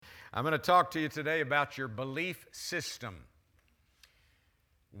I'm going to talk to you today about your belief system,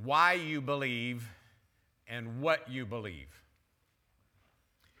 why you believe, and what you believe.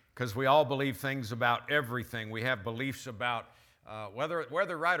 Because we all believe things about everything. We have beliefs about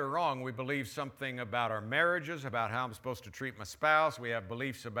whether right or wrong. We believe something about our marriages, about how I'm supposed to treat my spouse. We have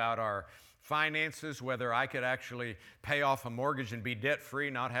beliefs about our finances, whether I could actually pay off a mortgage and be debt-free,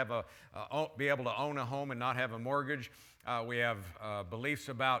 not have be able to own a home and not have a mortgage. We have beliefs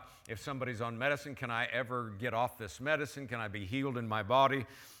about if somebody's on medicine, can I ever get off this medicine? Can I be healed in my body?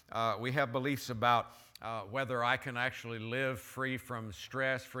 We have beliefs about whether I can actually live free from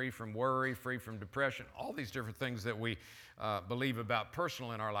stress, free from worry, free from depression, all these different things that we believe about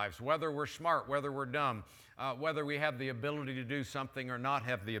personal in our lives, whether we're smart, whether we're dumb, whether we have the ability to do something or not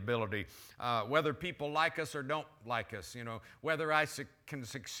have the ability, whether people like us or don't like us, whether I can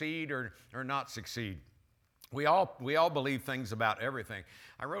succeed or not succeed. We all believe things about everything.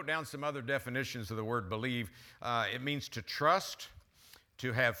 I wrote down some other definitions of the word believe. It means to trust,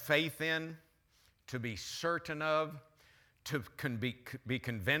 to have faith in, to be certain of, to be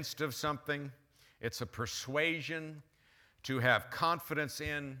convinced of something. It's a persuasion, to have confidence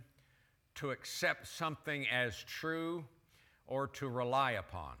in, to accept something as true, or to rely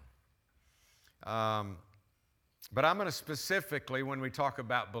upon. But I'm going to specifically, when we talk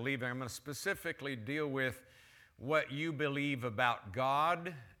about believing, I'm going to specifically deal with what you believe about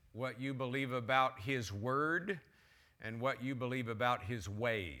God, what you believe about His Word, and what you believe about His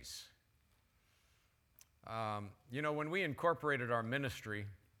ways. When we incorporated our ministry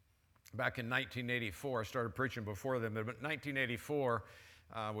back in 1984, I started preaching before then, but in 1984,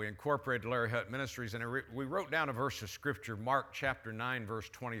 we incorporated Larry Hutt Ministries, and we wrote down a verse of Scripture, Mark chapter 9, verse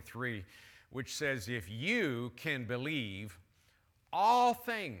 23, which says, if you can believe, all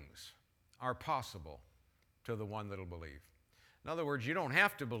things are possible to the one that will believe. In other words, you don't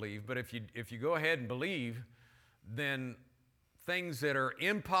have to believe, but if you go ahead and believe, then things that are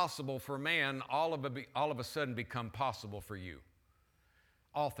impossible for man all of a sudden become possible for you.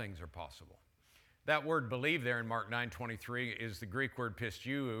 All things are possible. That word believe there in Mark 9:23 is the Greek word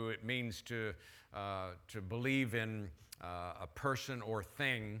pistou. It means to believe in a person or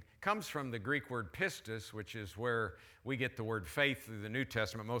thing. It comes from the Greek word pistis, which is where we get the word faith through the New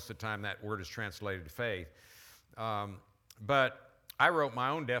Testament. Most of the time that word is translated faith. But I wrote my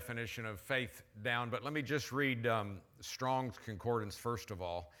own definition of faith down, but let me just read Strong's Concordance first of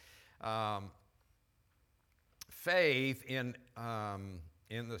all. Faith in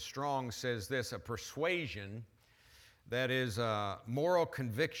the Strong says this: a persuasion that is a moral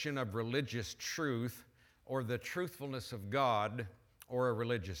conviction of religious truth or the truthfulness of God or a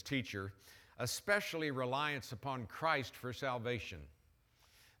religious teacher, especially reliance upon Christ for salvation.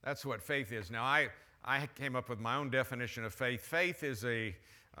 That's what faith is. Now, I came up with my own definition of faith. Faith is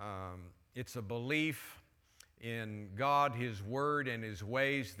it's a belief in God, His Word, and His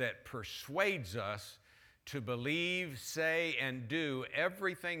ways that persuades us to believe, say, and do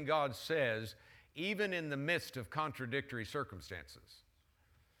everything God says, even in the midst of contradictory circumstances.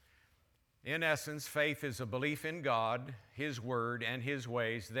 In essence, faith is a belief in God, His Word, and His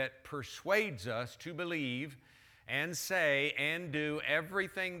ways that persuades us to believe and say and do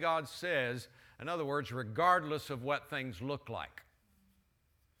everything God says. In other words, regardless of what things look like.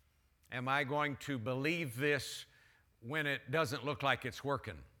 Am I going to believe this when it doesn't look like it's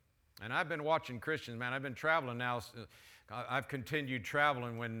working? And I've been watching Christians, man. I've been traveling now. I've continued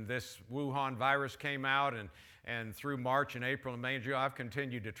traveling when this Wuhan virus came out, and through March and April and May and June, I've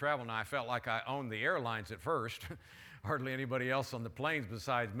continued to travel. Now, I felt like I owned the airlines at first. Hardly anybody else on the planes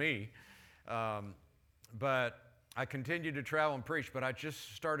besides me. But I continued to travel and preach, but I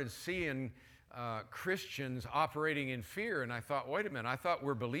just started seeing Christians operating in fear, and I thought, wait a minute, I thought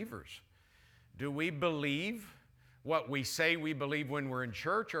we're believers. Do we believe what we say we believe when we're in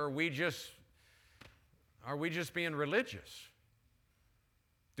church, or are we just being religious?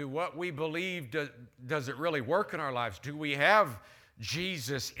 Do what we believe, does it really work in our lives? Do we have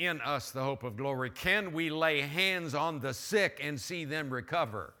Jesus in us, the hope of glory? Can we lay hands on the sick and see them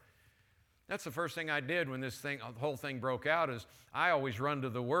recover? That's the first thing I did when the whole thing broke out. Is I always run to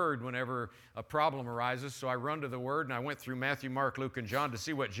the Word whenever a problem arises. So I run to the Word, and I went through Matthew, Mark, Luke, and John to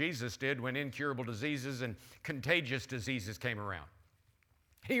see what Jesus did when incurable diseases and contagious diseases came around.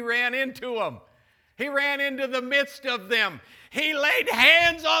 He ran into them. He ran into the midst of them. He laid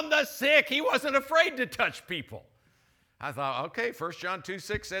hands on the sick. He wasn't afraid to touch people. I thought, okay, 1 John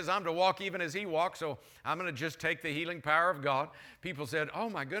 2:6 says I'm to walk even as He walked, so I'm going to just take the healing power of God. People said, oh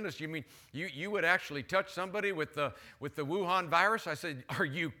my goodness, you mean you would actually touch somebody with the Wuhan virus? I said, are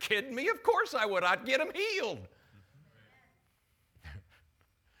you kidding me? Of course I would. I'd get them healed.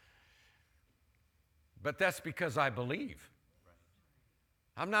 But that's because I believe.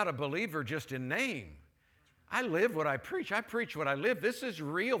 I'm not a believer just in name. I live what I preach. I preach what I live. This is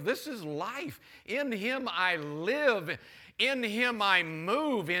real. This is life. In Him I live. In Him I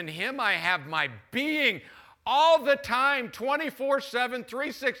move. In Him I have my being all the time, 24/7,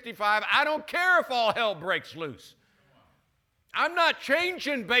 365. I don't care if all hell breaks loose. I'm not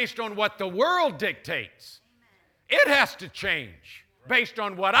changing based on what the world dictates. It has to change based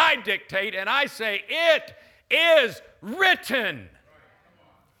on what I dictate, and I say, it is written.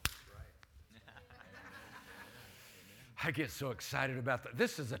 I get so excited about that.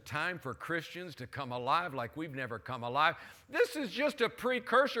 This is a time for Christians to come alive like we've never come alive. This is just a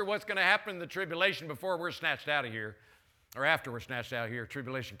precursor of what's going to happen in the tribulation before we're snatched out of here, or after we're snatched out of here.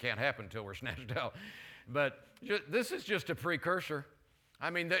 Tribulation can't happen until we're snatched out. But this is just a precursor. I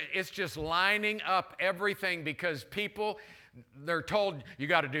mean, it's just lining up everything because people, they're told you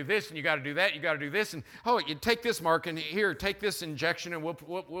got to do this and you got to do that, you got to do this, and oh, you take this mark and here, take this injection, and we'll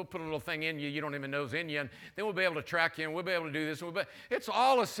put a little thing in you. You don't even know it's in you, and then we'll be able to track you, and we'll be able to do this. It's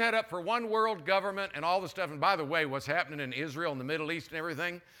all a setup for one world government and all the stuff. And by the way, what's happening in Israel and the Middle East and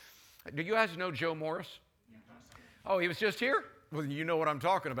everything? Do you guys know Joe Morris? Oh, he was just here. Well, you know what I'm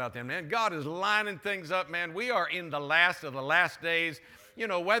talking about then, man. God is lining things up, man. We are in the last of the last days. You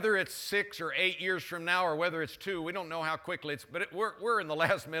know, whether it's 6 or 8 years from now or whether it's 2, we don't know how quickly it's, but we're in the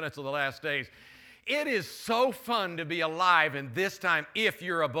last minutes of the last days. It is so fun to be alive in this time if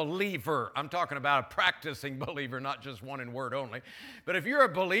you're a believer. I'm talking about a practicing believer, not just one in word only. But if you're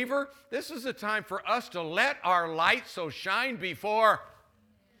a believer, this is a time for us to let our light so shine before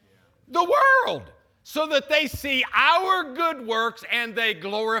the world so that they see our good works and they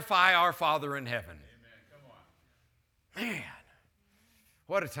glorify our Father in heaven. Amen. Come on. Man.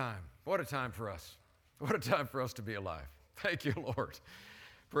 What a time. What a time for us. What a time for us to be alive. Thank you, Lord.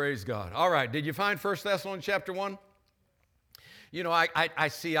 Praise God. All right, did you find 1 Thessalonians chapter 1? You know, I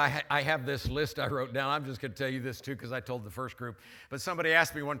see I have this list I wrote down. I'm just going to tell you this too because I told the first group. But somebody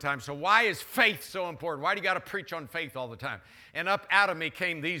asked me one time, so why is faith so important? Why do you got to preach on faith all the time? And up out of me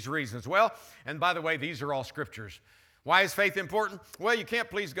came these reasons. Well, and by the way, these are all scriptures. Why is faith important? Well, you can't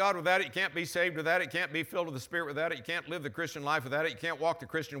please God without it. You can't be saved without it. You can't be filled with the Spirit without it. You can't live the Christian life without it. You can't walk the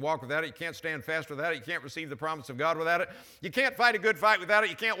Christian walk without it. You can't stand fast without it. You can't receive the promise of God without it. You can't fight a good fight without it.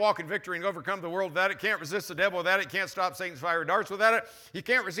 You can't walk in victory and overcome the world without it. You can't resist the devil without it. You can't stop Satan's fiery darts without it. You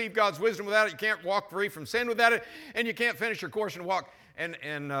can't receive God's wisdom without it. You can't walk free from sin without it. And you can't finish your course and walk and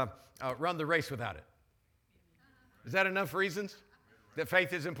run the race without it. Is that enough reasons that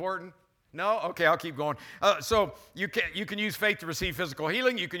faith is important? No? Okay, I'll keep going. So you can use faith to receive physical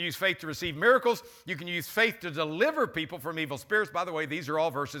healing. You can use faith to receive miracles. You can use faith to deliver people from evil spirits. By the way, these are all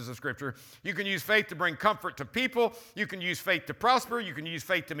verses of Scripture. You can use faith to bring comfort to people. You can use faith to prosper. You can use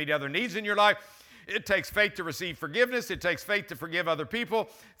faith to meet other needs in your life. It takes faith to receive forgiveness. It takes faith to forgive other people.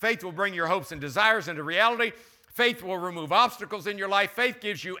 Faith will bring your hopes and desires into reality. Faith will remove obstacles in your life. Faith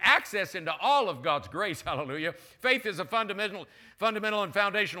gives you access into all of God's grace. Hallelujah. Faith is a fundamental and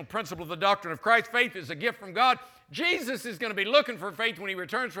foundational principle of the doctrine of Christ. Faith is a gift from God. Jesus is going to be looking for faith when He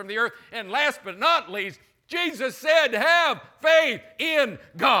returns from the earth. And last but not least, Jesus said, have faith in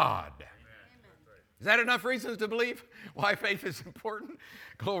God. Amen. Is that enough reasons to believe why faith is important?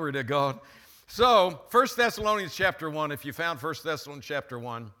 Glory to God. So, 1 Thessalonians chapter 1, if you found 1 Thessalonians chapter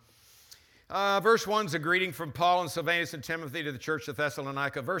 1, verse 1 is a greeting from Paul and Silvanus and Timothy to the church of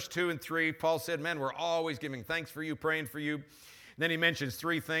Thessalonica. Verse 2 and 3, Paul said, men, we're always giving thanks for you, praying for you. Then he mentions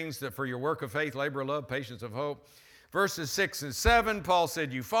 3 things that for your work of faith, labor of love, patience of hope. Verses 6 and 7, Paul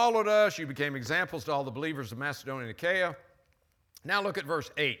said, you followed us, you became examples to all the believers of Macedonia and Achaia. Now look at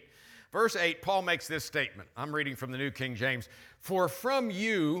verse 8. Verse 8, Paul makes this statement. I'm reading from the New King James. For from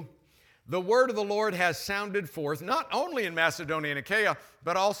you the word of the Lord has sounded forth, not only in Macedonia and Achaia,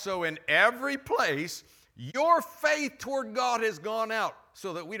 but also in every place. Your faith toward God has gone out,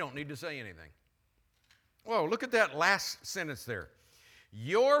 so that we don't need to say anything. Whoa, look at that last sentence there.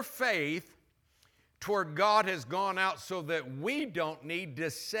 Your faith toward God has gone out so that we don't need to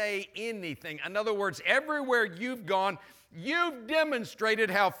say anything. In other words, everywhere you've gone, you've demonstrated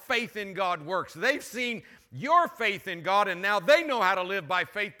how faith in God works. They've seen your faith in God, and now they know how to live by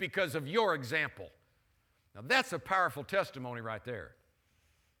faith because of your example. Now, that's a powerful testimony right there.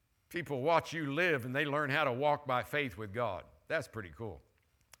 People watch you live, and they learn how to walk by faith with God. That's pretty cool.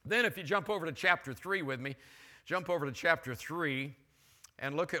 Then if you jump over to chapter 3 with me, jump over to chapter 3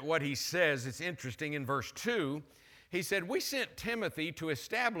 and look at what he says. It's interesting. In verse 2, he said, we sent Timothy to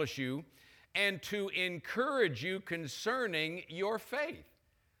establish you and to encourage you concerning your faith.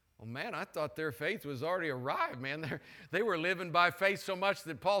 Well, man, I thought their faith was already arrived, man. They were living by faith so much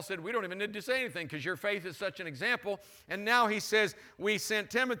that Paul said, we don't even need to say anything because your faith is such an example. And now he says, we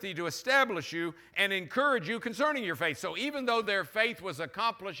sent Timothy to establish you and encourage you concerning your faith. So even though their faith was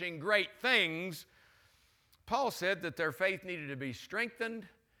accomplishing great things, Paul said that their faith needed to be strengthened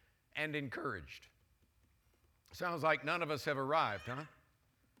and encouraged. Sounds like none of us have arrived, huh?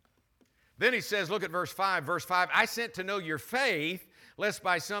 Then he says, look at verse 5. Verse 5, I sent to know your faith, lest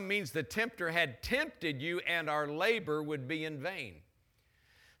by some means the tempter had tempted you and our labor would be in vain.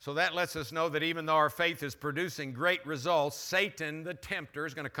 So that lets us know that even though our faith is producing great results, Satan, the tempter,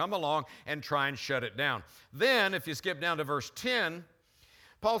 is going to come along and try and shut it down. Then, if you skip down to verse 10,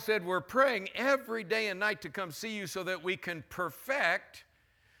 Paul said, we're praying every day and night to come see you so that we can perfect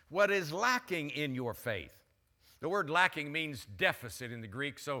what is lacking in your faith. The word lacking means deficit in the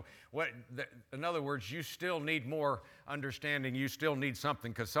Greek. So in other words, you still need more understanding. You still need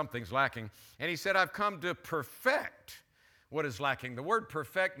something because something's lacking. And he said, I've come to perfect what is lacking. The word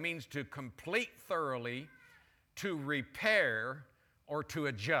perfect means to complete thoroughly, to repair, or to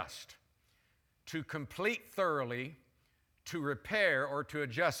adjust. To complete thoroughly, to repair, or to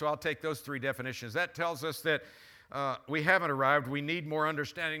adjust. So I'll take those three definitions. That tells us that we haven't arrived. We need more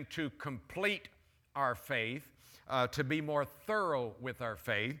understanding to complete our faith. To be more thorough with our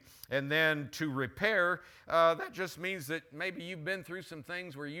faith. And then to repair, that just means that maybe you've been through some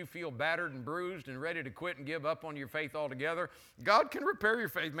things where you feel battered and bruised and ready to quit and give up on your faith altogether. God can repair your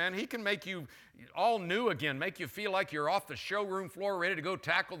faith, man. He can make you all new again, make you feel like you're off the showroom floor ready to go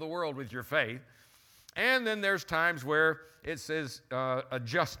tackle the world with your faith. And then there's times where it says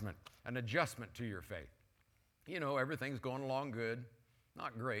adjustment, an adjustment to your faith. You know, everything's going along good,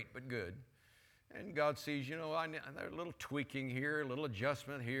 not great, but good. And God sees, you know, there's a little tweaking here, a little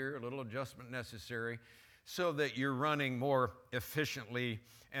adjustment here, a little adjustment necessary so that you're running more efficiently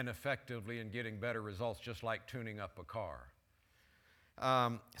and effectively and getting better results, just like tuning up a car.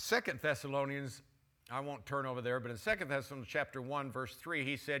 2 Thessalonians, I won't turn over there, but in 2 Thessalonians chapter 1, verse 3,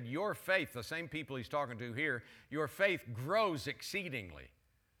 he said, your faith, the same people he's talking to here, your faith grows exceedingly.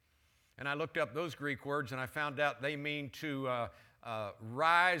 And I looked up those Greek words and I found out they mean to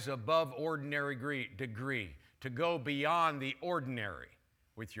rise above ordinary degree, to go beyond the ordinary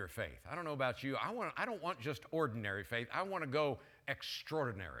with your faith. I don't know about you. I don't want just ordinary faith. I want to go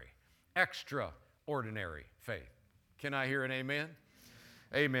extraordinary, extraordinary faith. Can I hear an amen?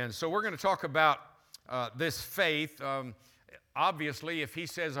 Amen. So we're going to talk about this faith. Obviously, if he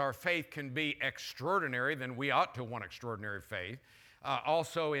says our faith can be extraordinary, then we ought to want extraordinary faith.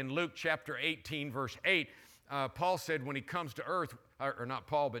 Also in Luke chapter 18, verse 8, Paul said when he comes to earth, or not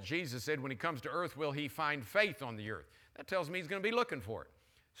Paul, but Jesus said when he comes to earth, will he find faith on the earth? That tells me he's going to be looking for it.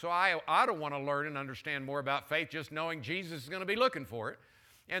 So I don't want to learn and understand more about faith just knowing Jesus is going to be looking for it.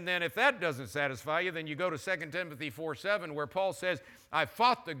 And then if that doesn't satisfy you, then you go to 2 Timothy 4:7 where Paul says, I've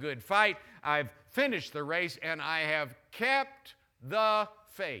fought the good fight, I've finished the race, and I have kept the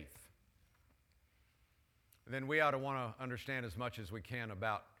faith. Then we ought to want to understand as much as we can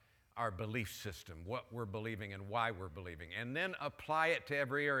about our belief system, what we're believing and why we're believing, and then apply it to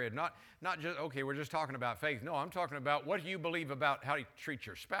every area. Not just, okay, we're just talking about faith. No, I'm talking about what do you believe about how you treat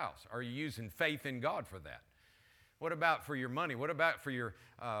your spouse? Are you using faith in God for that? What about for your money? What about for your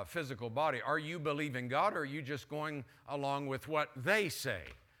physical body? Are you believing God, or are you just going along with what they say?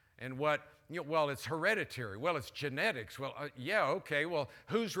 And what, well, it's hereditary. Well, it's genetics. Well, yeah, okay. Well,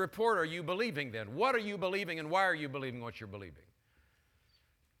 whose report are you believing then? What are you believing, and why are you believing what you're believing?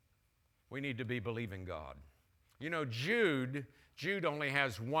 We need to be believing God. You know, Jude only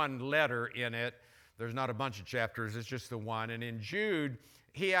has one letter in it. There's not a bunch of chapters. It's just the one. And in Jude,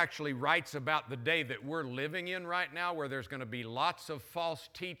 he actually writes about the day that we're living in right now, where there's going to be lots of false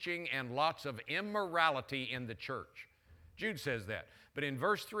teaching and lots of immorality in the church. Jude says that. But in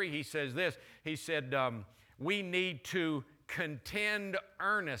verse 3, he says this. He said, we need to contend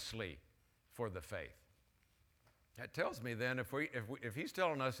earnestly for the faith. That tells me then if he's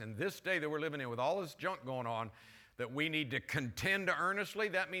telling us in this day that we're living in with all this junk going on that we need to contend earnestly,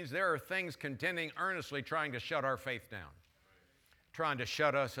 that means there are things contending earnestly trying to shut our faith down, trying to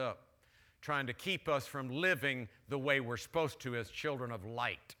shut us up, trying to keep us from living the way we're supposed to as children of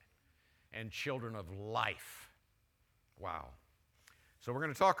light and children of life. Wow. So we're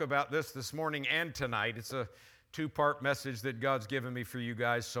going to talk about this morning and tonight. It's a two-part message that God's given me for you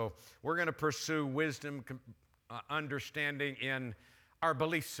guys. So we're going to pursue wisdom, understanding in our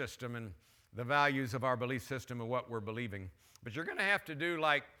belief system and the values of our belief system and what we're believing. But you're going to have to do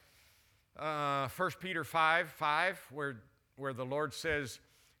like 1 Peter 5:5, where the Lord says,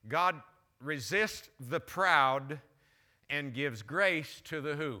 God resists the proud and gives grace to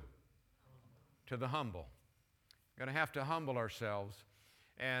the who? to the humble. We're going to have to humble ourselves.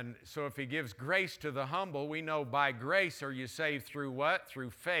 And so if he gives grace to the humble, we know by grace are you saved through what? Through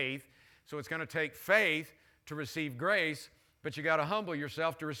faith. So it's going to take faith to receive grace, but you got to humble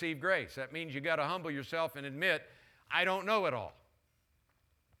yourself to receive grace. That means you got to humble yourself and admit, I don't know it all.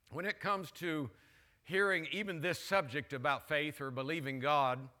 When it comes to hearing even this subject about faith or believing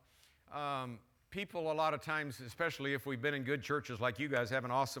God, people a lot of times, especially if we've been in good churches like you guys, have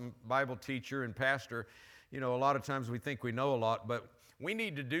an awesome Bible teacher and pastor, a lot of times we think we know a lot, but we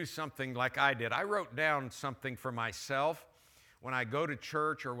need to do something like I did. I wrote down something for myself. When I go to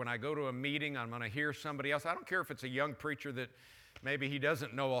church or when I go to a meeting, I'm going to hear somebody else. I don't care if it's a young preacher that maybe he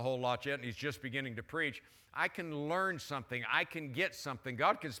doesn't know a whole lot yet and he's just beginning to preach. I can learn something. I can get something.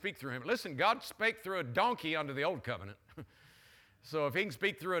 God can speak through him. Listen, God spake through a donkey under the old covenant. So if he can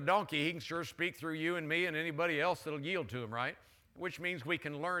speak through a donkey, he can sure speak through you and me and anybody else that'll yield to him, right? Which means we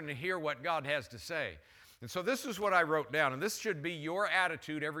can learn to hear what God has to say. And so this is what I wrote down, and this should be your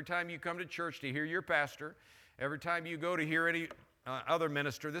attitude every time you come to church to hear your pastor, every time you go to hear any other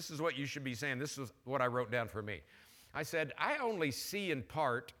minister. This is what you should be saying. This is what I wrote down for me. I said, I only see in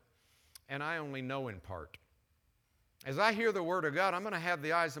part, and I only know in part. As I hear the Word of God, I'm going to have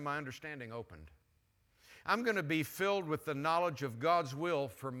the eyes of my understanding opened. I'm going to be filled with the knowledge of God's will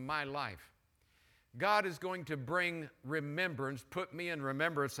for my life. God is going to bring remembrance, put me in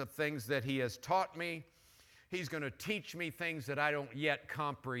remembrance of things that He has taught me. He's going to teach me things that I don't yet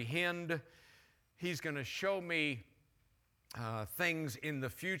comprehend. He's going to show me things in the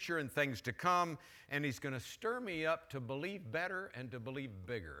future and things to come, and He's going to stir me up to believe better and to believe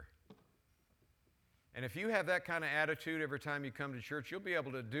bigger. And if you have that kind of attitude every time you come to church, you'll be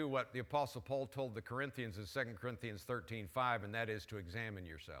able to do what the Apostle Paul told the Corinthians in 2 Corinthians 13:5, and that is to examine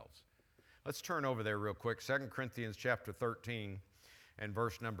yourselves. Let's turn over there real quick, 2 Corinthians chapter 13 and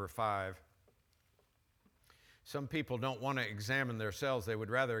verse number 5. Some people don't want to examine themselves. They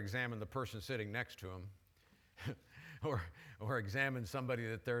would rather examine the person sitting next to them or examine somebody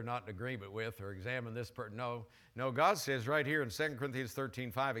that they're not in agreement with or examine this person. No, God says right here in 2 Corinthians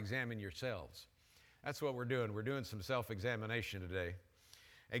 13:5, examine yourselves. That's what we're doing. We're doing some self-examination today.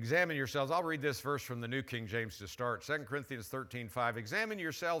 Examine yourselves. I'll read this verse from the New King James to start. 2 Corinthians 13:5, examine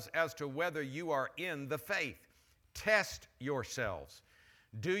yourselves as to whether you are in the faith. Test yourselves.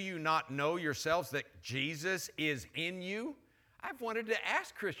 Do you not know yourselves that Jesus is in you? I've wanted to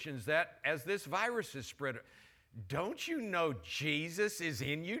ask Christians that as this virus is spread. Don't you know Jesus is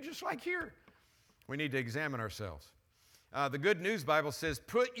in you? Just like here. We need to examine ourselves. The Good News Bible says,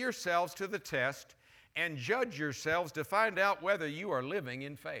 put yourselves to the test and judge yourselves to find out whether you are living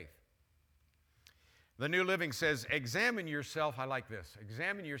in faith. The New Living says, examine yourself. I like this.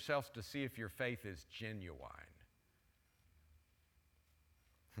 Examine yourselves to see if your faith is genuine.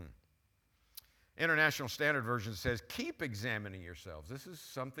 International Standard Version says, keep examining yourselves. This is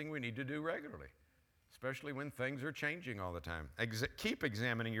something we need to do regularly, especially when things are changing all the time. Keep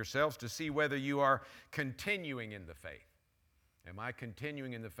examining yourselves to see whether you are continuing in the faith. Am I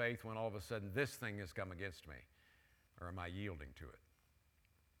continuing in the faith when all of a sudden this thing has come against me? Or am I yielding to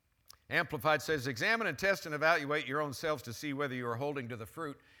it? Amplified says, examine and test and evaluate your own selves to see whether you are holding to the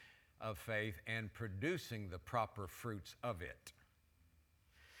fruit of faith and producing the proper fruits of it.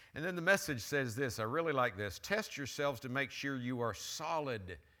 And then the Message says this, I really like this, test yourselves to make sure you are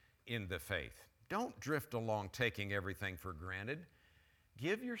solid in the faith. Don't drift along taking everything for granted.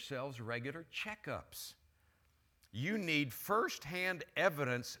 Give yourselves regular checkups. You need firsthand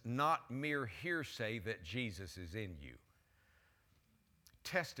evidence, not mere hearsay that Jesus is in you.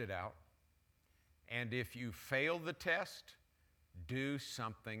 Test it out. And if you fail the test, do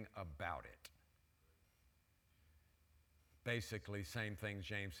something about it. Basically, same thing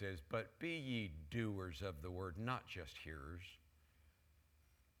James says, but be ye doers of the word, not just hearers.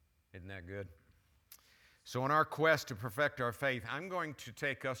 Isn't that good? So in our quest to perfect our faith, I'm going to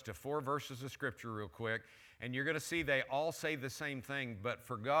take us to 4 verses of Scripture real quick, and you're going to see they all say the same thing, but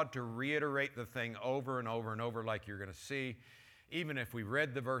for God to reiterate the thing over and over and over like you're going to see, even if we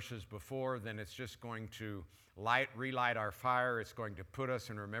read the verses before, then it's just going to relight our fire. It's going to put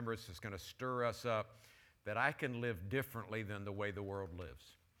us in remembrance. It's going to stir us up that I can live differently than the way the world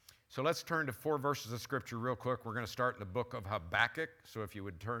lives. So let's turn to 4 verses of Scripture real quick. We're going to start in the book of Habakkuk. So if you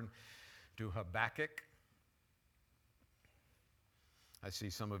would turn to Habakkuk. I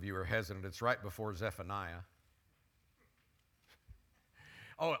see some of you are hesitant. It's right before Zephaniah.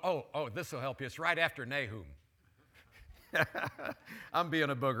 Oh, this will help you. It's right after Nahum. I'm being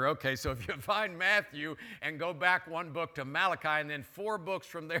a booger. Okay, so if you find Matthew and go back 1 book to Malachi and then 4 books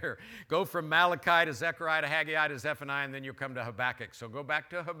from there, go from Malachi to Zechariah to Haggai to Zephaniah, and then you'll come to Habakkuk. So go back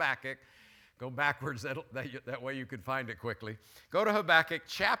to Habakkuk, Go backwards, that way you could find it quickly. Go to Habakkuk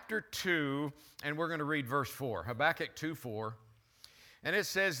chapter 2, and we're going to read verse 4. Habakkuk 2:4. And it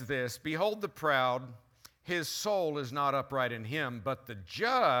says this, "Behold the proud, his soul is not upright in him, but the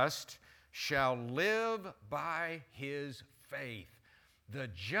just shall live by his faith." The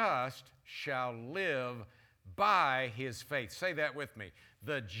just shall live by his faith. Say that with me.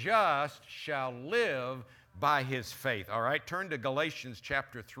 The just shall live by his faith. All right, turn to Galatians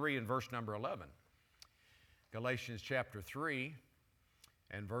chapter 3 and verse number 11. Galatians chapter 3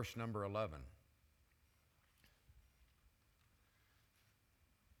 and verse number 11.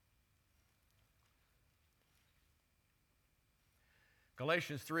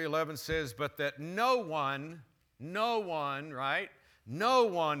 Galatians 3:11 says, "But that no one, right? No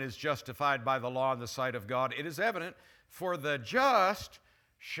one is justified by the law in the sight of God. It is evident, for the just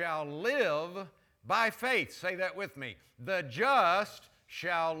shall live by faith." Say that with me. The just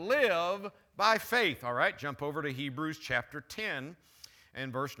shall live by faith. All right, jump over to Hebrews chapter 10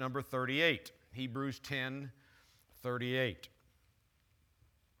 and verse number 38. Hebrews 10:38.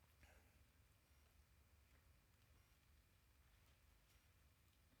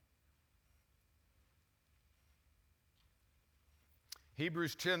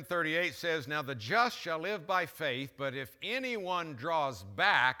 Hebrews 10:38 says, "Now the just shall live by faith, but if anyone draws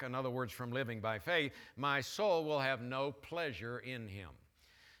back," in other words, from living by faith, "my soul will have no pleasure in him."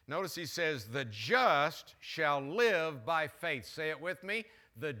 Notice he says, "The just shall live by faith." Say it with me.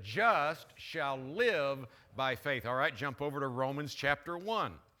 The just shall live by faith. All right, jump over to Romans chapter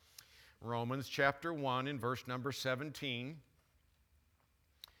 1. Romans chapter 1 in verse number 17.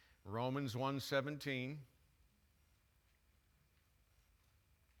 Romans 1:17.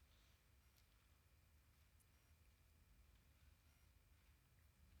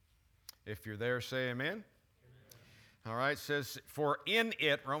 If you're there, say amen. Amen. All right, it says, "For in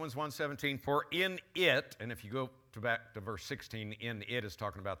it," Romans 1:17, "for in it," and if you go back to verse 16, "in it" is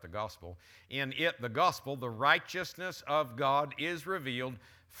talking about the gospel. "In it," the gospel, "the righteousness of God is revealed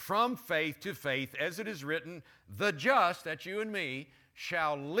from faith to faith, as it is written, the just," that's you and me,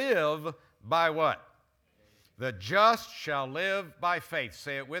 "shall live by" what? The just shall live by faith.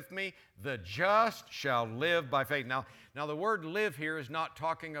 Say it with me. The just shall live by faith. Now the word "live" here is not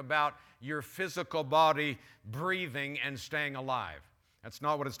talking about your physical body breathing and staying alive. That's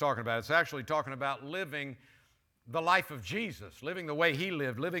not what it's talking about. It's actually talking about living the life of Jesus, living the way he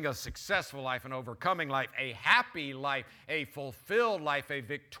lived, living a successful life, an overcoming life, a happy life, a fulfilled life, a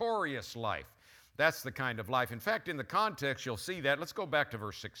victorious life. That's the kind of life. In fact, in the context, you'll see that. Let's go back to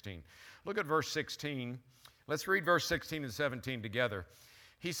verse 16. Look at verse 16. Let's read verse 16 and 17 together.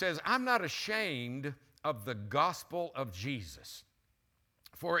 He says, "I'm not ashamed of the gospel of Jesus,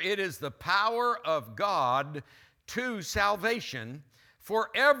 for it is the power of God to salvation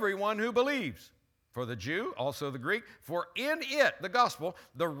for everyone who believes, for the Jew, also the Greek. For in it," the gospel,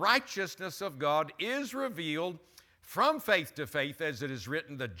 "the righteousness of God is revealed from faith to faith, as it is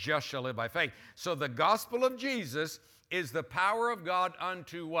written, the just shall live by faith." So the gospel of Jesus is the power of God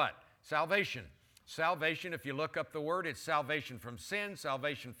unto what? Salvation. Salvation, if you look up the word, it's salvation from sin,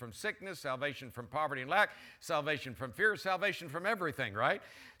 salvation from sickness, salvation from poverty and lack, salvation from fear, salvation from everything, right?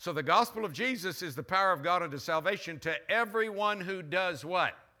 So the gospel of Jesus is the power of God unto salvation to everyone who does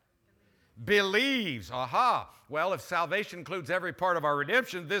what? Believes. Aha. Well, if salvation includes every part of our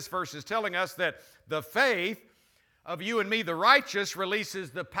redemption, this verse is telling us that the faith of you and me, the righteous,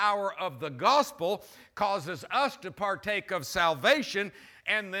 releases the power of the gospel, causes us to partake of salvation,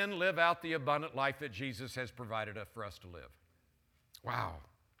 and then live out the abundant life that Jesus has provided for us to live. Wow.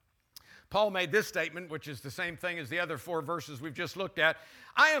 Paul made this statement, which is the same thing as the other 4 verses we've just looked at.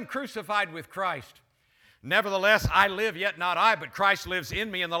 "I am crucified with Christ. Nevertheless, I live, yet not I, but Christ lives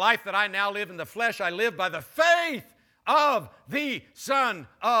in me. And the life that I now live in the flesh, I live by the faith of the Son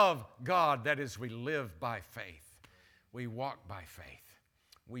of God." That is, we live by faith. We walk by faith.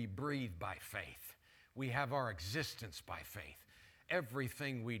 We breathe by faith. We have our existence by faith.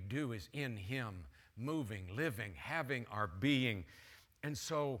 Everything we do is in him, moving, living, having our being. And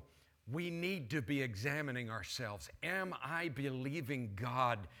so we need to be examining ourselves. Am I believing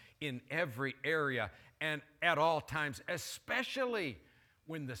God in every area and at all times, especially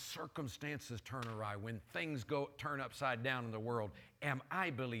when the circumstances turn awry, when things turn upside down in the world? Am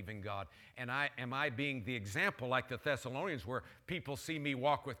I believing God? And am I being the example like the Thessalonians, where people see me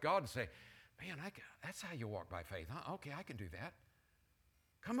walk with God and say, "Man, that's how you walk by faith, huh? Okay, I can do that.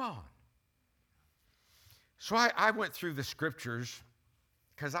 Come on." So I went through the scriptures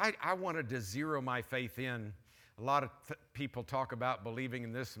because I wanted to zero my faith in A lot of people talk about believing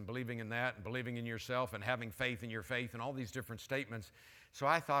in this and believing in that and believing in yourself and having faith in your faith and all these different statements. So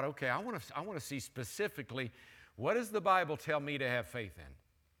I thought, okay, I want to see specifically, what does the Bible tell me to have faith in?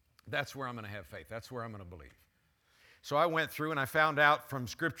 That's where I'm going to have faith. That's where I'm going to believe. So I went through and I found out from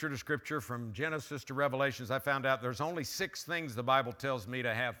Scripture to Scripture, from Genesis to Revelations, I found out there's only 6 things the Bible tells me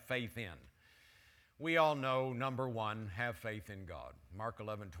to have faith in. We all know, number 1, have faith in God. Mark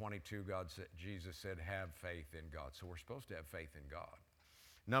 11:22, Jesus said, have faith in God. So we're supposed to have faith in God.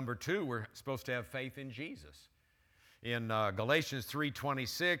 Number 2, we're supposed to have faith in Jesus. In Galatians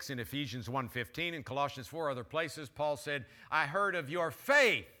 3:26, in Ephesians 1:15, in Colossians 4 other places, Paul said, I heard of your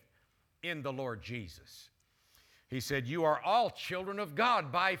faith in the Lord Jesus. He said, you are all children of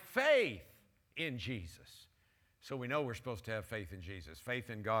God by faith in Jesus. So we know we're supposed to have faith in Jesus, faith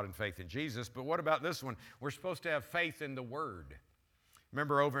in God and faith in Jesus. But what about this one? We're supposed to have faith in the Word.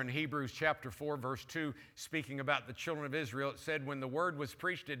 Remember over in Hebrews chapter 4, verse 2, speaking about the children of Israel, it said, when the Word was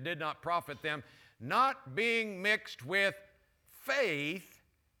preached, it did not profit them, not being mixed with faith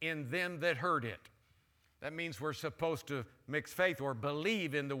in them that heard it. That means we're supposed to mix faith or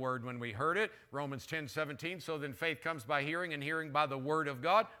believe in the Word when we heard it. Romans 10:17, so then faith comes by hearing and hearing by the Word of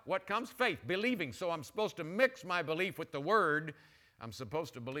God. What comes? Faith, believing. So I'm supposed to mix my belief with the Word. I'm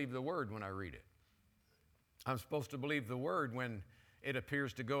supposed to believe the Word when I read it. I'm supposed to believe the Word when it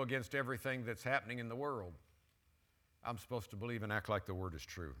appears to go against everything that's happening in the world. I'm supposed to believe and act like the Word is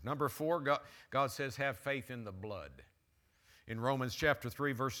true. Number 4, God says have faith in the blood. In Romans chapter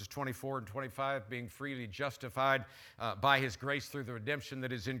 3, verses 24 and 25, being freely justified by His grace through the redemption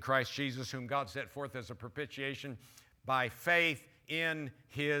that is in Christ Jesus, whom God set forth as a propitiation by faith in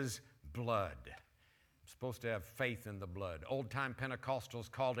His blood. I'm supposed to have faith in the blood. Old-time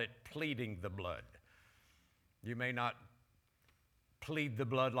Pentecostals called it pleading the blood. You may not plead the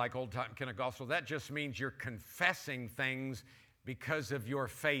blood like old-time Pentecostals. That just means you're confessing things because of your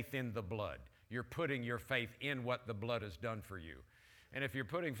faith in the blood. You're putting your faith in what the blood has done for you. And if you're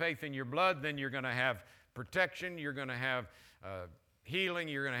putting faith in your blood, then you're going to have protection, you're going to have healing,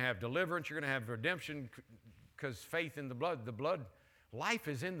 you're going to have deliverance, you're going to have redemption, because faith in the blood, life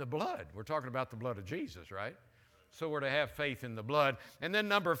is in the blood. We're talking about the blood of Jesus, right? So we're to have faith in the blood. And then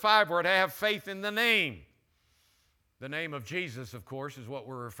number 5, we're to have faith in the name. The name of Jesus, of course, is what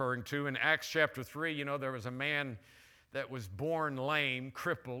we're referring to. In Acts chapter 3, you know, there was a man that was born lame,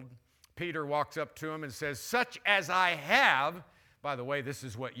 crippled. Peter walks up to him and says, such as I have, by the way, this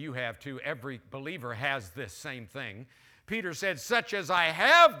is what you have too. Every believer has this same thing. Peter said, such as I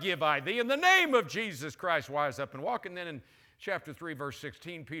have give I thee, in the name of Jesus Christ, rise up and walk. And then in chapter 3, verse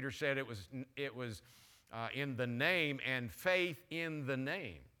 16, Peter said it was in the name and faith in the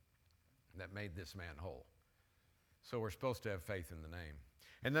name that made this man whole. So we're supposed to have faith in the name.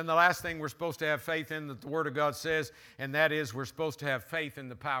 And then the last thing we're supposed to have faith in that the Word of God says, and that is we're supposed to have faith in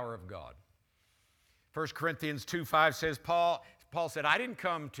the power of God. 1 Corinthians 2:5 says, Paul said, I didn't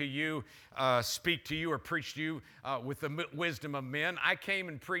come to you, speak to you or preach to you with the wisdom of men. I came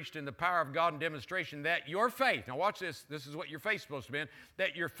and preached in the power of God and demonstration that your faith, now watch this, this is what your faith's supposed to be in,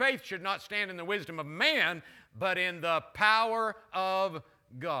 that your faith should not stand in the wisdom of man, but in the power of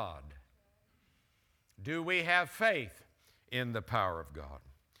God. Do we have faith in the power of God?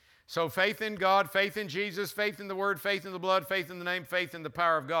 So faith in God, faith in Jesus, faith in the Word, faith in the blood, faith in the name, faith in the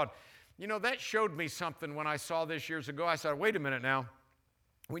power of God. You know, that showed me something when I saw this years ago. I said, wait a minute now.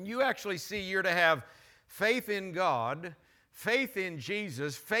 When you actually see you're to have faith in God, faith in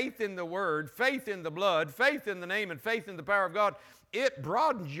Jesus, faith in the Word, faith in the blood, faith in the name, and faith in the power of God, it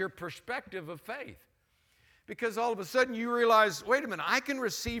broadens your perspective of faith. Because all of a sudden you realize, wait a minute, I can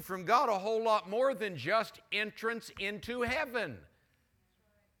receive from God a whole lot more than just entrance into heaven.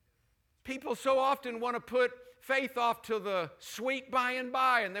 People so often want to put faith off to the sweet by and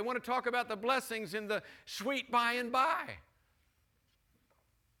by, and they want to talk about the blessings in the sweet by and by.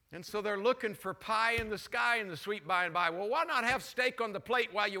 And so they're looking for pie in the sky in the sweet by and by. Well, why not have steak on the plate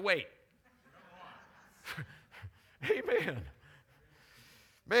while you wait? Amen.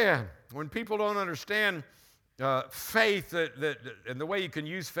 Man, when people don't understand faith and the way you can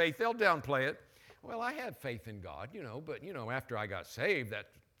use faith, they'll downplay it. Well, I had faith in God, but after I got saved, that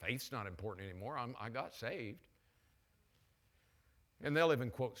faith's not important anymore. I got saved. And they'll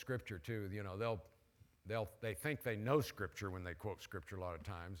even quote Scripture too. They think they know Scripture when they quote Scripture a lot of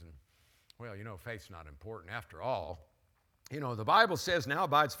times. And, well, faith's not important. After all, the Bible says, now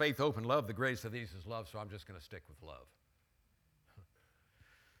abides faith, hope, and love. The greatest of these is love, so I'm just going to stick with love.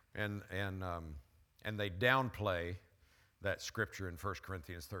 And they downplay that Scripture in 1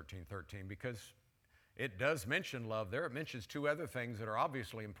 Corinthians 13:13 because it does mention love there. It mentions two other things that are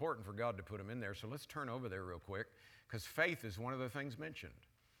obviously important for God to put them in there. So let's turn over there real quick, because faith is one of the things mentioned.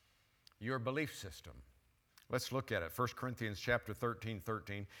 Your belief system. Let's look at it. 1 Corinthians chapter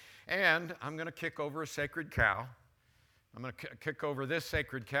 13. And I'm going to kick over a sacred cow. I'm going to kick over this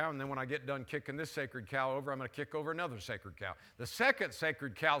sacred cow, and then when I get done kicking this sacred cow over, I'm going to kick over another sacred cow. The second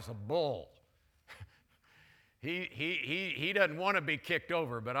sacred cow's a bull. He doesn't want to be kicked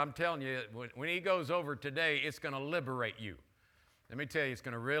over, but I'm telling you, when he goes over today, it's going to liberate you. Let me tell you, it's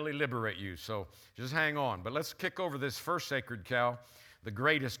going to really liberate you, so just hang on. But let's kick over this first sacred cow. The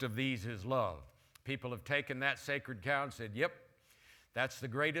greatest of these is love. People have taken that sacred cow and said, yep, that's the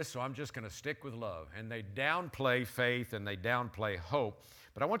greatest, so I'm just going to stick with love. And they downplay faith and they downplay hope.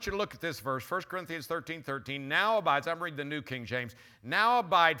 But I want you to look at this verse, 1 Corinthians 13. Now abides, I'm reading the New King James, now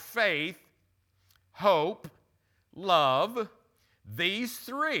abide faith, hope, love, these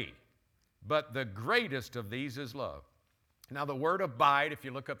three. But the greatest of these is love. Now the word abide, if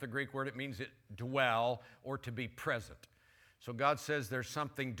you look up the Greek word, it means to dwell or to be present. So God says there's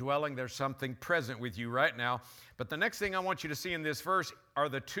something dwelling, there's something present with you right now. But the next thing I want you to see in this verse are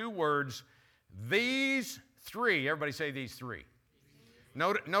the two words, these three. Everybody say these three.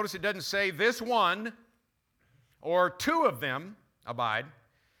 Notice it doesn't say this one or two of them abide.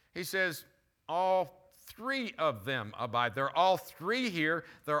 He says all three of them abide. They're all three here.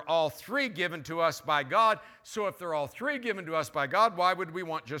 They're all three given to us by God. So if they're all three given to us by God, why would we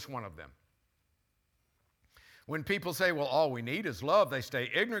want just one of them? When people say, well, all we need is love, they stay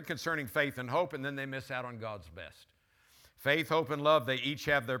ignorant concerning faith and hope, and then they miss out on God's best. Faith, hope, and love, they each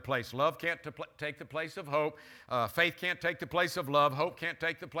have their place. Love can't take the place of hope. Faith can't take the place of love. Hope can't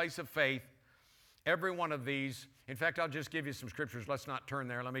take the place of faith. Every one of these, in fact, I'll just give you some scriptures. Let's not turn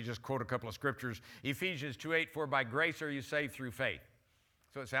there. Let me just quote a couple of scriptures. Ephesians 2:8, for by grace are you saved through faith.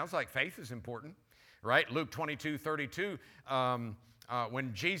 So it sounds like faith is important, right? Luke 22:32,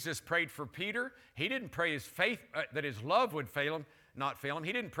 when Jesus prayed for Peter, he didn't pray his faith, that his love would not fail him.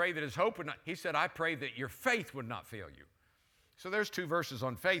 He didn't pray that his hope would not. He said, I pray that your faith would not fail you. So there's two verses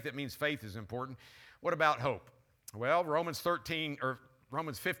on faith. It means faith is important. What about hope? Well, Romans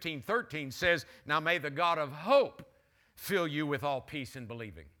 15:13 says, now may the God of hope fill you with all peace in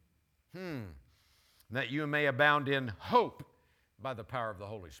believing. That you may abound in hope by the power of the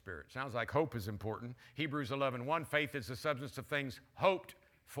Holy Spirit. Sounds like hope is important. Hebrews 11:1, faith is the substance of things hoped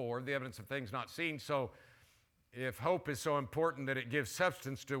for, the evidence of things not seen. So if hope is so important that it gives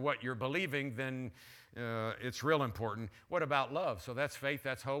substance to what you're believing, then it's real important. What about love? So that's faith,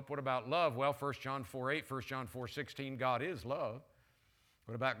 that's hope. What about love? Well, 1 John 4:8, 1 John 4:16, God is love.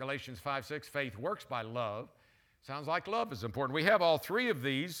 What about Galatians 5:6, faith works by love? Sounds like love is important. We have all three of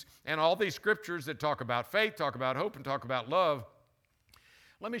these, and all these scriptures that talk about faith, talk about hope, and talk about love.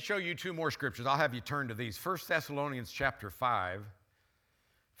 Let me show you two more scriptures. I'll have you turn to these. 1 Thessalonians chapter 5.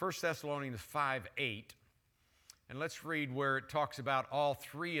 1 Thessalonians 5:8. And let's read where it talks about all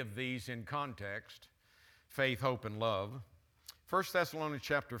three of these in context. Faith, hope, and love. 1 Thessalonians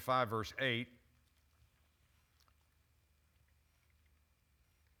chapter 5, verse 8.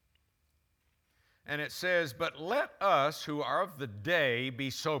 And it says, but let us who are of the day be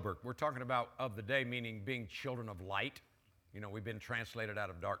sober. We're talking about of the day, meaning being children of light. You know, we've been translated out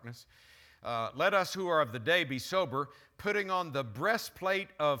of darkness. Let us who are of the day be sober, putting on the breastplate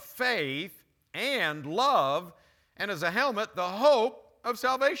of faith and love, and as a helmet, the hope of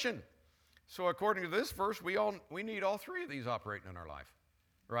salvation. So according to this verse, we need all three of these operating in our life,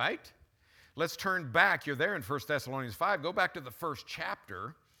 right? Let's turn back. You're there in 1 Thessalonians 5. Go back to the first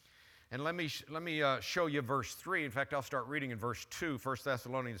chapter, and let me show you verse 3. In fact, I'll start reading in verse 2, 1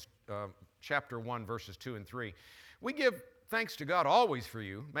 Thessalonians chapter 1, verses 2 and 3. We give thanks to God always for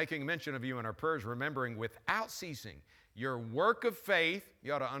you, making mention of you in our prayers, remembering without ceasing your work of faith.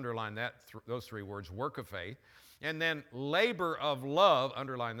 You ought to underline that, those three words, work of faith. And then labor of love,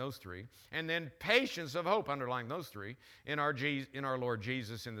 underline those three. And then patience of hope, underline those three, in our Lord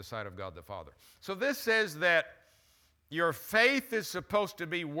Jesus in the sight of God the Father. So this says that your faith is supposed to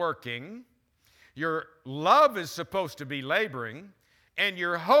be working, your love is supposed to be laboring, and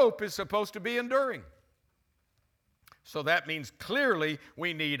your hope is supposed to be enduring. So that means clearly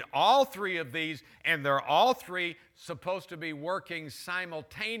we need all three of these, and they're all three supposed to be working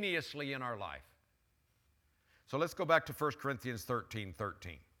simultaneously in our life. So let's go back to 1 Corinthians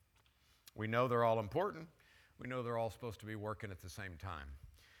 13:13. We know they're all important. We know they're all supposed to be working at the same time.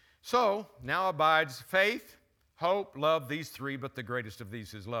 So now abides faith, hope, love, these three, but the greatest of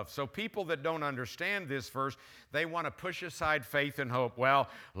these is love. So people that don't understand this verse, they want to push aside faith and hope. Well,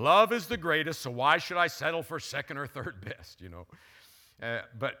 love is the greatest, so why should I settle for second or third best, you know?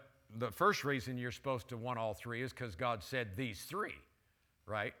 But the first reason you're supposed to want all three is because God said these three,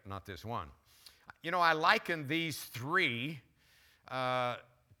 right? Not this one. You know, I liken these three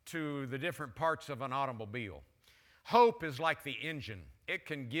to the different parts of an automobile. Hope is like the engine. It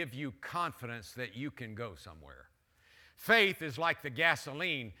can give you confidence that you can go somewhere. Faith is like the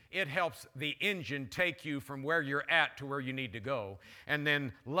gasoline. It helps the engine take you from where you're at to where you need to go. And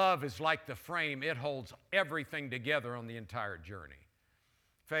then love is like the frame. It holds everything together on the entire journey.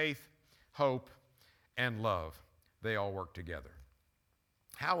 Faith, hope, and love, they all work together.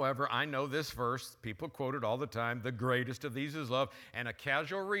 However, I know this verse, people quote it all the time, the greatest of these is love, and a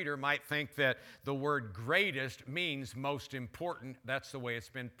casual reader might think that the word greatest means most important. That's the way it's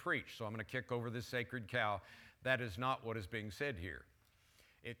been preached. So I'm going to kick over this sacred cow. That is not what is being said here.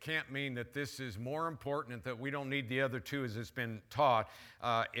 It can't mean that this is more important and that we don't need the other two as it's been taught.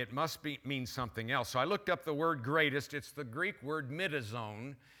 It must mean something else. So I looked up the word greatest. It's the Greek word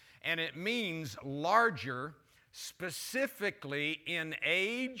metazone, and it means larger, specifically in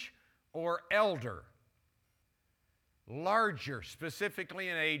age or elder. Larger, specifically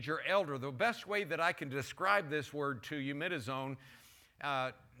in age or elder. The best way that I can describe this word to you, metazone,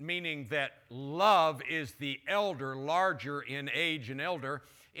 meaning that love is the elder, larger in age and elder,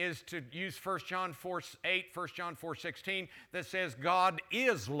 is to use 1 John 4:8, 1 John 4:16, that says God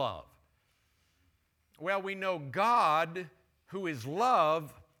is love. Well, we know God, who is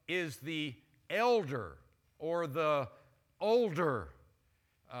love, is the elder or the older.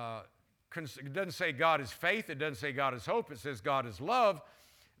 It doesn't say God is faith. It doesn't say God is hope. It says God is love.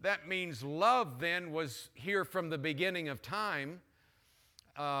 That means love then was here from the beginning of time.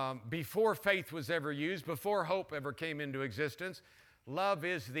 Before faith was ever used, before hope ever came into existence. Love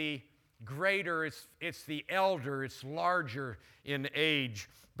is the greater, it's the elder, it's larger in age.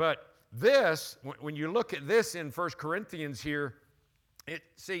 But this, when you look at this in 1 Corinthians here,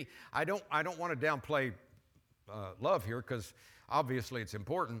 I don't want to downplay love here because obviously it's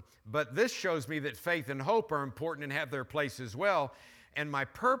important, but this shows me that faith and hope are important and have their place as well. And my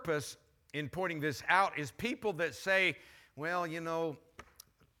purpose in pointing this out is people that say, well, you know,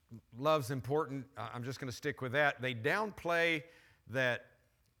 love's important. I'm just going to stick with that. They downplay that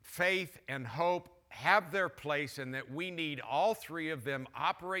faith and hope have their place and that we need all three of them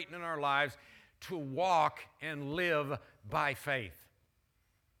operating in our lives to walk and live by faith.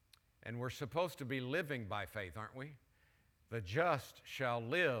 And we're supposed to be living by faith, aren't we? The just shall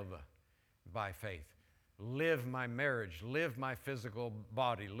live by faith. Live my marriage, live my physical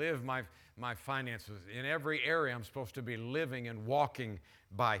body, live my finances. In every area, I'm supposed to be living and walking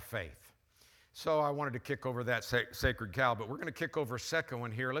by faith. So I wanted to kick over that sacred cow, but we're going to kick over a second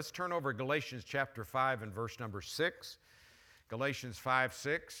one here. Let's turn over Galatians chapter 5 and verse number 6. Galatians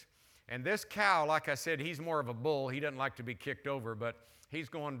 5:6. And this cow, like I said, he's more of a bull. He doesn't like to be kicked over, but he's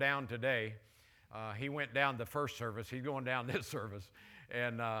going down today. He went down the first service. He's going down this service.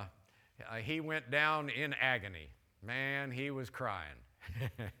 And he went down in agony. Man, he was crying.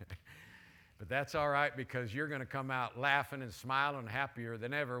 But that's all right because you're going to come out laughing and smiling, happier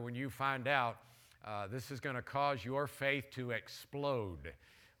than ever when you find out this is going to cause your faith to explode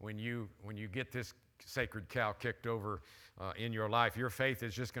when you get this sacred cow kicked over in your life. Your faith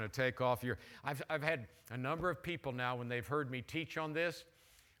is just going to take off. I've had a number of people now when they've heard me teach on this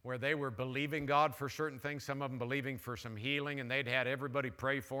where they were believing God for certain things, some of them believing for some healing, and they'd had everybody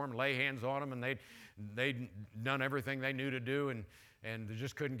pray for them, lay hands on them, and they'd done everything they knew to do, and they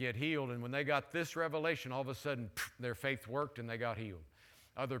just couldn't get healed. And when they got this revelation, all of a sudden, their faith worked and they got healed.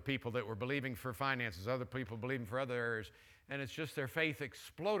 Other people that were believing for finances, other people believing for other areas, and it's just their faith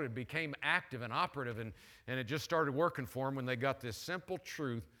exploded, became active and operative, and it just started working for them when they got this simple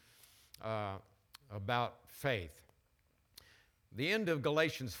truth about faith. The end of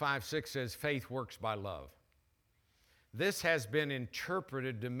Galatians 5:6 says faith works by love. This has been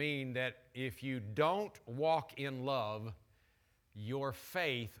interpreted to mean that if you don't walk in love, your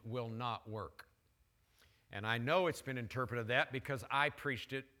faith will not work. And I know it's been interpreted that because I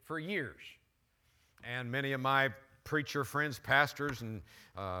preached it for years. And many of my preacher friends, pastors and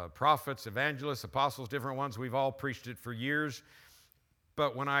prophets, evangelists, apostles, different ones, we've all preached it for years.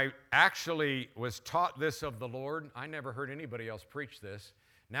 But when I actually was taught this of the Lord, I never heard anybody else preach this.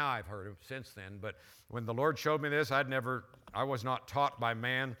 Now I've heard it since then. But when the Lord showed me this, I was not taught by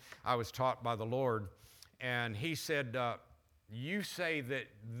man. I was taught by the Lord. And He said, you say that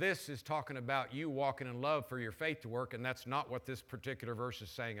this is talking about you walking in love for your faith to work, and that's not what this particular verse is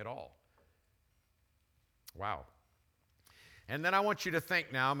saying at all. Wow. And then I want you to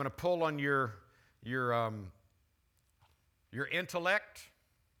think now, I'm going to pull on your intellect,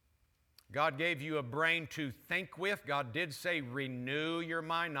 God gave you a brain to think with. God did say renew your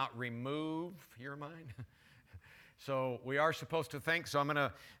mind, not remove your mind. So we are supposed to think. So I'm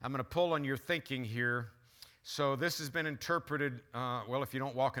gonna pull on your thinking here. So this has been interpreted, well, if you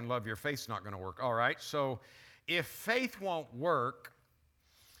don't walk in love, your faith's not going to work. All right, so if faith won't work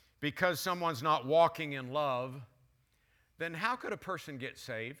because someone's not walking in love, then how could a person get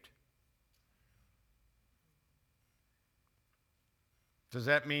saved? Does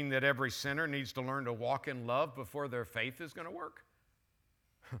that mean that every sinner needs to learn to walk in love before their faith is going to work?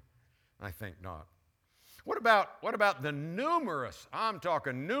 I think not. What about the numerous, I'm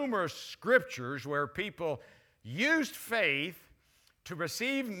talking numerous scriptures where people used faith to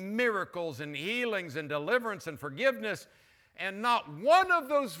receive miracles and healings and deliverance and forgiveness, and not one of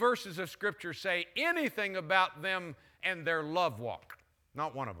those verses of Scripture say anything about them and their love walk.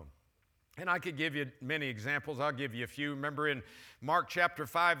 Not one of them. And I could give you many examples. I'll give you a few. Remember in Mark chapter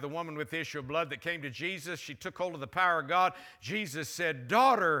 5, the woman with the issue of blood that came to Jesus, she took hold of the power of God. Jesus said,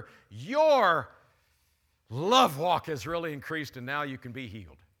 "Daughter, your love walk has really increased and now you can be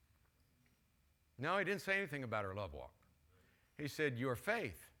healed." No, he didn't say anything about her love walk. He said, "Your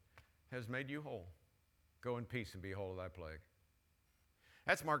faith has made you whole. Go in peace and be whole of thy plague."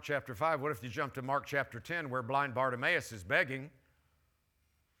 That's Mark chapter 5. What if you jump to Mark chapter 10 where blind Bartimaeus is begging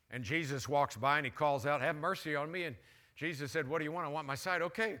and Jesus walks by and he calls out, "Have mercy on me." And Jesus said, "What do you want?" "I want my sight."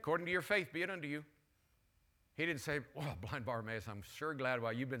 "Okay, according to your faith, be it unto you." He didn't say, "Well, blind Bartimaeus, I'm sure glad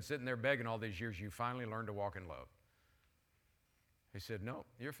while you've been sitting there begging all these years, you finally learned to walk in love." He said, "No,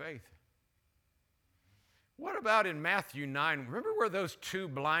 your faith." What about in Matthew 9? Remember where those two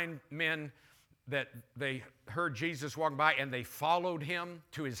blind men that they heard Jesus walking by and they followed him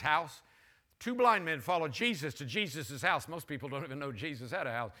to his house? Two blind men followed Jesus to Jesus' house. Most people don't even know Jesus had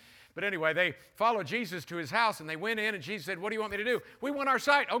a house. But anyway, they followed Jesus to his house and they went in and Jesus said, "What do you want me to do?" "We want our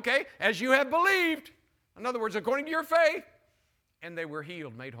sight." "Okay, as you have believed." In other words, according to your faith. And they were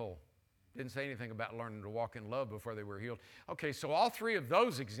healed, made whole. Didn't say anything about learning to walk in love before they were healed. Okay, so all three of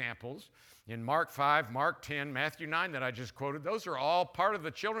those examples in Mark 5, Mark 10, Matthew 9 that I just quoted, those are all part of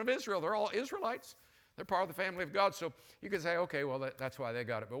the children of Israel. They're all Israelites. They're part of the family of God. So you could say, okay, well, that's why they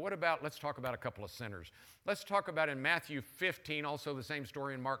got it. But what about, let's talk about a couple of sinners. Let's talk about in Matthew 15, also the same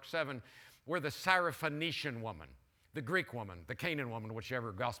story in Mark 7, where the Syrophoenician woman, the Greek woman, the Canaan woman,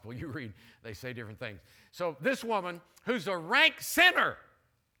 whichever gospel you read, they say different things. So this woman, who's a rank sinner,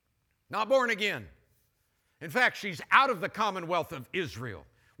 not born again. In fact, she's out of the commonwealth of Israel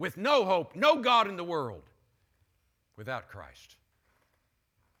with no hope, no God in the world without Christ.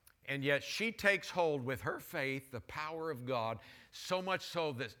 And yet she takes hold with her faith, the power of God, so much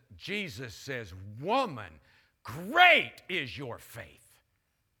so that Jesus says, "Woman, great is your faith."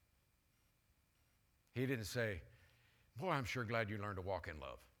 He didn't say, "Boy, I'm sure glad you learned to walk in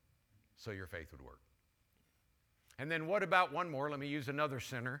love so your faith would work." And then what about one more? Let me use another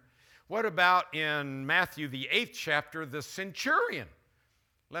sinner. What about in Matthew, the 8th chapter, the centurion?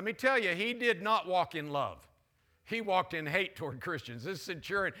 Let me tell you, he did not walk in love. He walked in hate toward Christians. This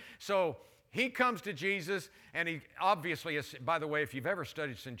centurion. So he comes to Jesus, and he obviously, by the way, if you've ever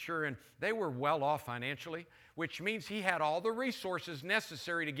studied centurion, they were well off financially, which means he had all the resources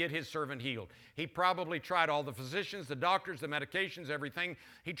necessary to get his servant healed. He probably tried all the physicians, the doctors, the medications, everything.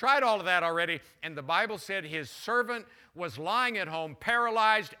 He tried all of that already, and the Bible said his servant was lying at home,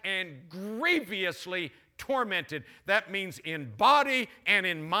 paralyzed and grievously tormented. That means in body and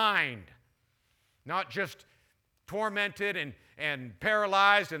in mind. Not just tormented and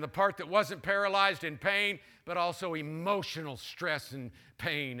paralyzed, and the part that wasn't paralyzed in pain, but also emotional stress and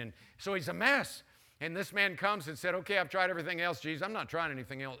pain. And so he's a mess. And this man comes and said, "Okay, I've tried everything else, Jesus. I'm not trying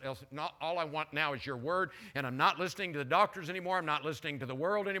anything else. Not, all I want now is your word, and I'm not listening to the doctors anymore. I'm not listening to the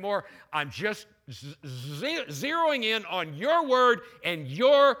world anymore. I'm just zeroing in on your word, and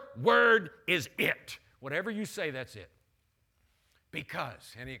your word is it. Whatever you say, that's it."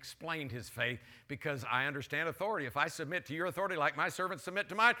 Because, and he explained his faith, because I understand authority. If I submit to your authority like my servants submit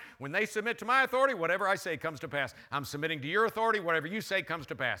to mine, when they submit to my authority, whatever I say comes to pass. I'm submitting to your authority, whatever you say comes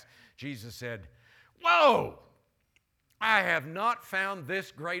to pass. Jesus said, "Whoa! I have not found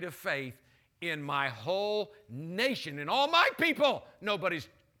this great of faith in my whole nation. In all my people, nobody's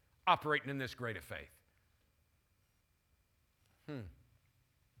operating in this great of faith."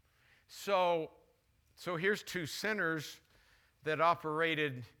 So here's two sinners that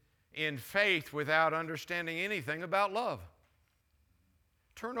operated in faith without understanding anything about love.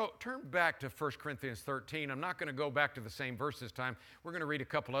 Turn back to 1 Corinthians 13. I'm not going to go back to the same verse this time. We're going to read a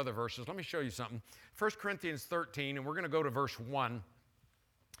couple other verses. Let me show you something. 1 Corinthians 13, and we're going to go to verse 1.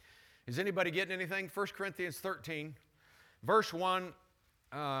 Is anybody getting anything? 1 Corinthians 13, verse 1.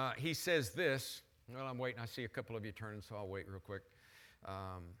 he says this. Well, I'm waiting. I see a couple of you turning, so I'll wait real quick.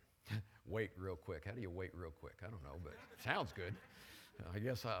 Wait real quick. How do you wait real quick? I don't know, but it sounds good. I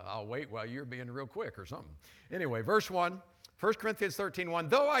guess I'll wait while you're being real quick or something. Anyway, verse 1, 1 Corinthians 13:1.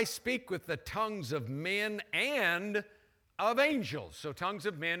 Though I speak with the tongues of men and of angels. So tongues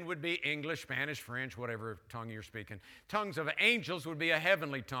of men would be English, Spanish, French, whatever tongue you're speaking. Tongues of angels would be a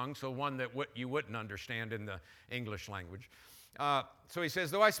heavenly tongue, so one that you wouldn't understand in the English language. So he says,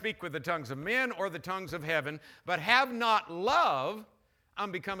 though I speak with the tongues of men or the tongues of heaven, but have not love,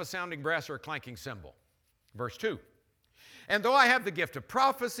 I'm become a sounding brass or a clanking cymbal. Verse 2. And though I have the gift of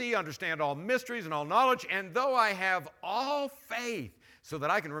prophecy, understand all mysteries and all knowledge, and though I have all faith so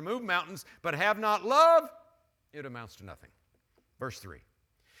that I can remove mountains, but have not love, it amounts to nothing. Verse 3.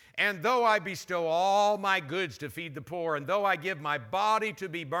 And though I bestow all my goods to feed the poor, and though I give my body to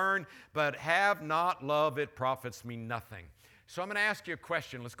be burned, but have not love, it profits me nothing. So I'm going to ask you a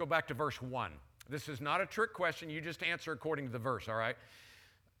question. Let's go back to verse 1. This is not a trick question. You just answer according to the verse, all right?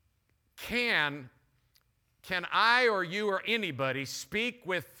 Can I or you or anybody speak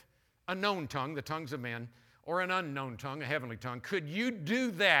with a known tongue, the tongues of men, or an unknown tongue, a heavenly tongue? Could you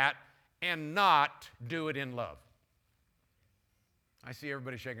do that and not do it in love? I see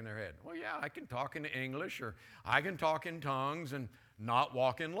everybody shaking their head. Well, yeah, I can talk in English, or I can talk in tongues and not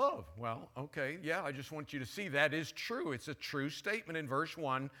walk in love. Well, okay, yeah, I just want you to see that is true. It's a true statement in verse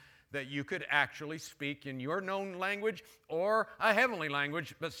 1 that you could actually speak in your known language or a heavenly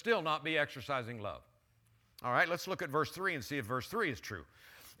language, but still not be exercising love. All right, let's look at verse 3 and see if verse 3 is true.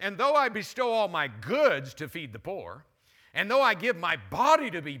 And though I bestow all my goods to feed the poor, and though I give my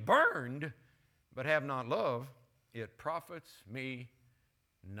body to be burned, but have not love, it profits me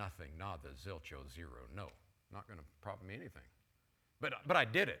nothing. Not the zilcho zero. No, not going to profit me anything. But I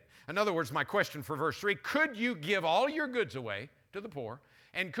did it. In other words, my question for verse 3, could you give all your goods away to the poor,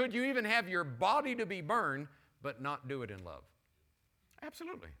 and could you even have your body to be burned, but not do it in love?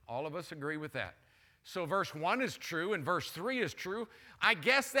 Absolutely. All of us agree with that. So verse 1 is true, and verse 3 is true. I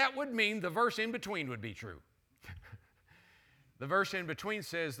guess that would mean the verse in between would be true. The verse in between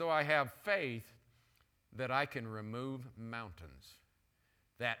says, though I have faith that I can remove mountains.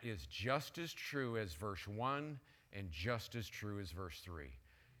 That is just as true as verse 1 and just as true as verse 3.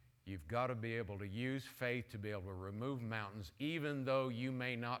 You've got to be able to use faith to be able to remove mountains, even though you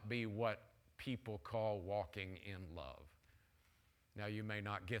may not be what people call walking in love. Now, you may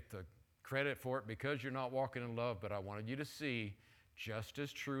not get the credit for it because you're not walking in love, but I wanted you to see, just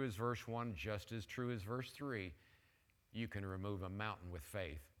as true as verse 1, just as true as verse 3, you can remove a mountain with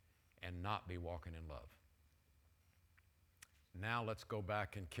faith and not be walking in love. Now let's go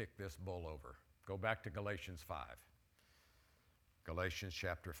back and kick this bull over. Go back to Galatians 5. Galatians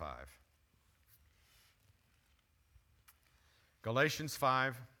chapter 5. Galatians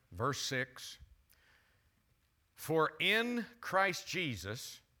 5, verse 6. For in Christ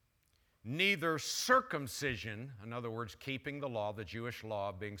Jesus, neither circumcision, in other words, keeping the law, the Jewish law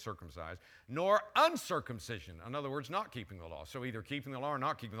of being circumcised, nor uncircumcision, in other words, not keeping the law. So either keeping the law or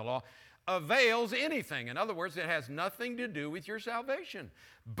not keeping the law avails anything. In other words, it has nothing to do with your salvation,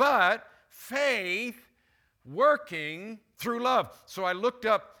 but faith working through love. So I looked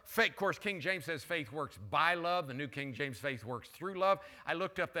up faith. Of course, King James says faith works by love. The New King James, faith works through love. I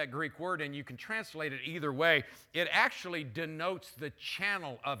looked up that Greek word, and you can translate it either way. It actually denotes the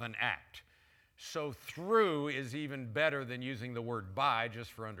channel of an act. So through is even better than using the word by,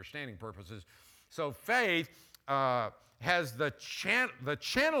 just for understanding purposes. So faith has the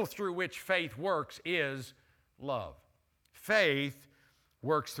channel through which faith works is love. Faith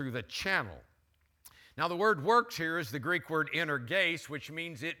works through the channel. Now, the word works here is the Greek word energeis, which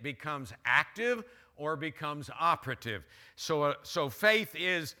means it becomes active or becomes operative. So faith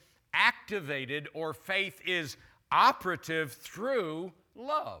is activated or faith is operative through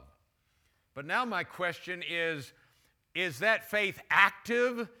love. But now my question is that faith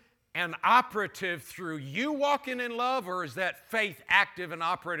active and operative through you walking in love, or is that faith active and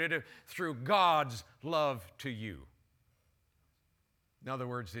operative through God's love to you? In other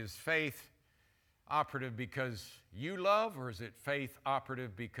words, is faith operative because you love, or is it faith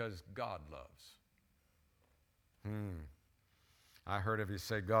operative because God loves? I heard of you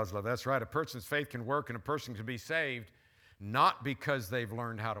say God's love. That's right. A person's faith can work and a person can be saved not because they've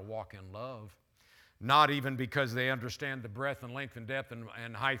learned how to walk in love, not even because they understand the breadth and length and depth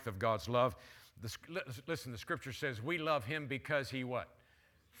and height of God's love. Listen, the Scripture says we love Him because He what?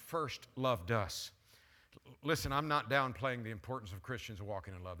 First loved us. Listen, I'm not downplaying the importance of Christians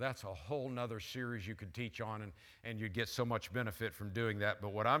walking in love. That's a whole nother series you could teach on, and you'd get so much benefit from doing that.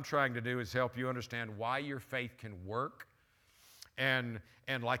 But what I'm trying to do is help you understand why your faith can work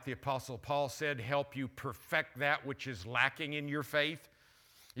and like the Apostle Paul said, help you perfect that which is lacking in your faith.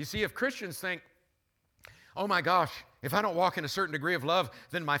 You see, if Christians think, oh my gosh, if I don't walk in a certain degree of love,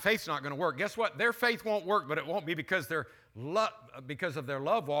 then my faith's not going to work. Guess what? Their faith won't work, but it won't be because of their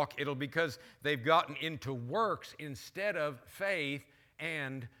love walk. It'll because they've gotten into works instead of faith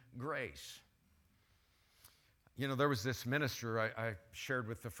and grace. You know, there was this minister I shared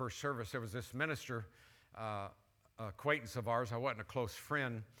with the first service. There was this minister, acquaintance of ours. I wasn't a close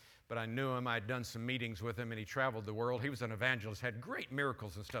friend, but I knew him. I had done some meetings with him, and he traveled the world. He was an evangelist, had great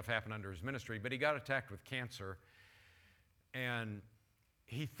miracles and stuff happen under his ministry, but he got attacked with cancer, and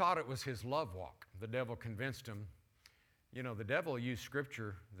he thought it was his love walk. The devil convinced him. You know, the devil used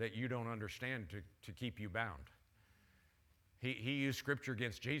scripture that you don't understand to keep you bound. He used scripture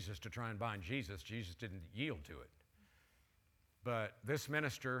against Jesus to try and bind Jesus. Jesus didn't yield to it. But this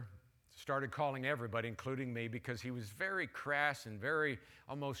minister started calling everybody, including me, because he was very crass and very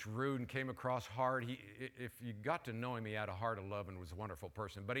almost rude and came across hard. If you got to know him, he had a heart of love and was a wonderful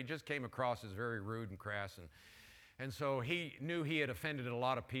person. But he just came across as very rude and crass. And so he knew he had offended a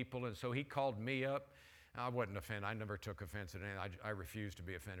lot of people, and so he called me up. I wasn't offended. I never took offense at anything. I refused to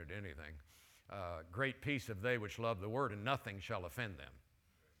be offended at anything. Great peace have they which love the word, and nothing shall offend them.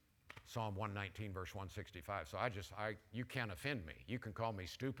 Psalm 119, verse 165. So you can't offend me. You can call me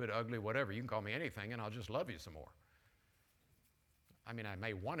stupid, ugly, whatever. You can call me anything, and I'll just love you some more. I mean, I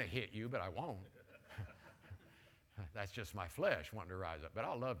may want to hit you, but I won't. That's just my flesh wanting to rise up. But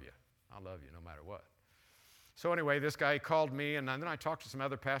I'll love you. I'll love you no matter what. So anyway, this guy called me, and then I talked to some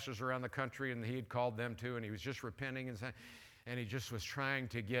other pastors around the country, and he had called them too, and he was just repenting, and he just was trying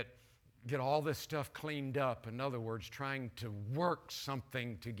to get all this stuff cleaned up. In other words, trying to work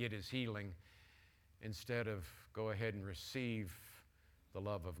something to get his healing instead of go ahead and receive the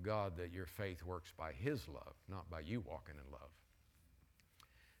love of God, that your faith works by his love, not by you walking in love.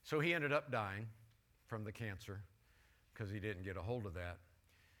 So he ended up dying from the cancer because he didn't get a hold of that.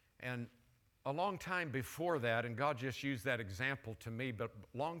 And a long time before that, and God just used that example to me, but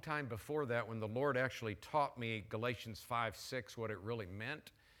a long time before that, when the Lord actually taught me Galatians 5:6, what it really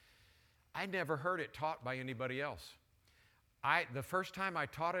meant, I never heard it taught by anybody else. The first time I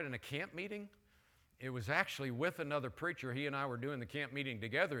taught it in a camp meeting, it was actually with another preacher. He and I were doing the camp meeting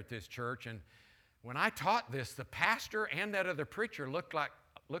together at this church, and when I taught this, the pastor and that other preacher looked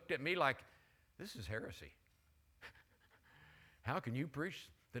at me like, this is heresy. How can you preach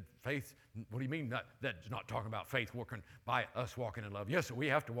that faith, what do you mean that's not talking about faith working by us walking in love? Yes, we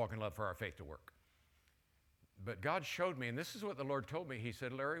have to walk in love for our faith to work. But God showed me, and this is what the Lord told me. He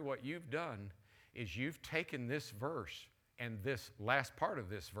said, Larry, what you've done is you've taken this verse and this last part of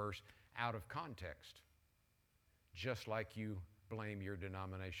this verse out of context, just like you blame your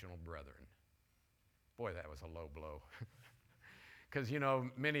denominational brethren. Boy, that was a low blow. Because, you know,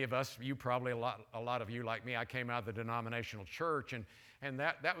 many of us, you probably, a lot of you like me, I came out of the denominational church, and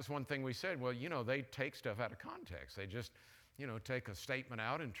that was one thing we said. Well, you know, they take stuff out of context. They just, you know, take a statement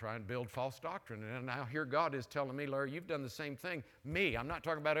out and try and build false doctrine. And now here God is telling me, Larry, you've done the same thing. Me, I'm not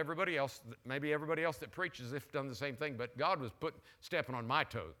talking about everybody else. Maybe everybody else that preaches has done the same thing, but God was stepping on my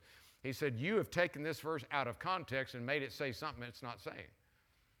toes. He said, you have taken this verse out of context and made it say something it's not saying.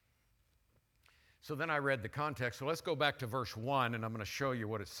 So then I read the context. So let's go back to verse 1, and I'm going to show you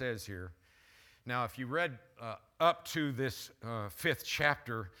what it says here. Now, if you read up to this 5th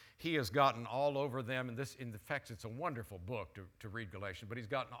chapter, he has gotten all over them, and in fact, it's a wonderful book to read Galatians, but he's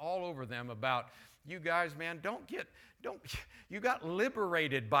gotten all over them about, you guys, man, you got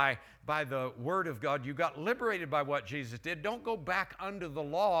liberated by the Word of God. You got liberated by what Jesus did. Don't go back under the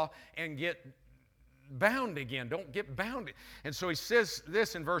law and get bound again. Don't get bound. And so he says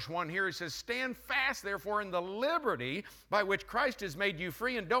this in verse 1 here. He says, stand fast, therefore, in the liberty by which Christ has made you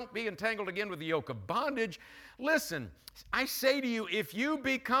free, and don't be entangled again with the yoke of bondage. Listen, I say to you, if you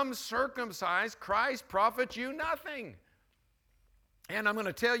become circumcised, Christ profits you nothing. And I'm going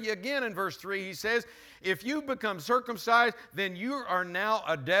to tell you again in verse 3, he says, if you become circumcised, then you are now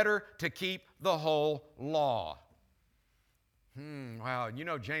a debtor to keep the whole law. Wow, you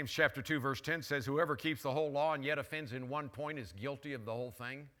know James chapter 2 verse 10 says, whoever keeps the whole law and yet offends in one point is guilty of the whole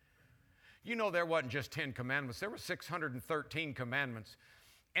thing. You know there wasn't just 10 commandments, there were 613 commandments.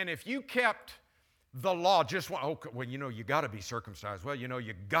 And if you kept the law just one, well, you know, you got to be circumcised. Well, you know,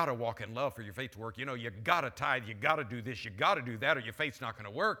 you got to walk in love for your faith to work. You know, you got to tithe, you got to do this, you got to do that, or your faith's not going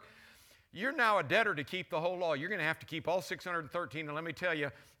to work. You're now a debtor to keep the whole law. You're going to have to keep all 613. And let me tell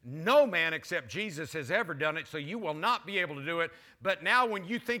you, no man except Jesus has ever done it, so you will not be able to do it. But now when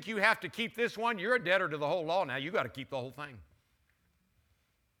you think you have to keep this one, you're a debtor to the whole law. Now you got to keep the whole thing.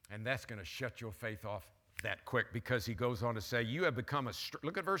 And that's going to shut your faith off that quick, because he goes on to say, you have become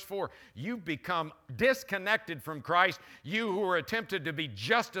look at verse 4. You've become disconnected from Christ. You who were attempted to be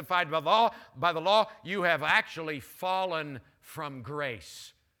justified by the law, you have actually fallen from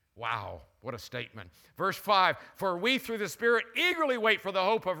grace. Wow, what a statement. Verse 5, for we through the Spirit eagerly wait for the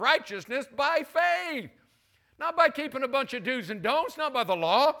hope of righteousness by faith. Not by keeping a bunch of do's and don'ts, not by the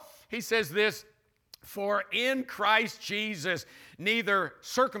law. He says this, for in Christ Jesus, neither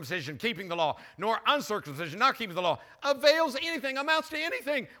circumcision, keeping the law, nor uncircumcision, not keeping the law, avails anything, amounts to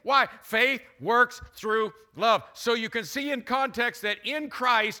anything. Why? Faith works through love. So you can see in context that in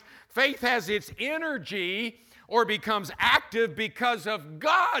Christ, faith has its energy or becomes active because of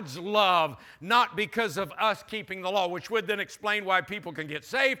God's love, not because of us keeping the law, which would then explain why people can get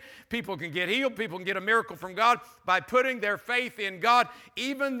saved, people can get healed, people can get a miracle from God by putting their faith in God,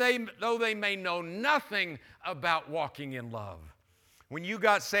 even though they may know nothing about walking in love. When you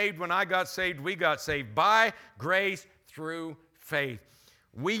got saved, when I got saved, we got saved by grace through faith.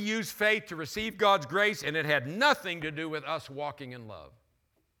 We used faith to receive God's grace, and it had nothing to do with us walking in love.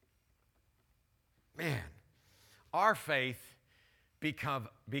 Man. Our faith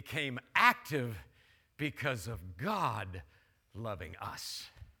became active because of God loving us.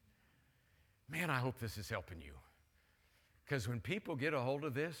 Man, I hope this is helping you. Because when people get a hold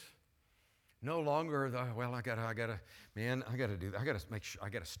of this, no longer I gotta make sure, I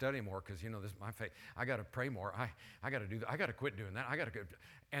gotta study more because this is my faith. I gotta pray more. I gotta do that. I gotta quit doing that.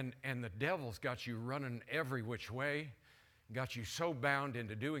 And the devil's got you running every which way. Got you so bound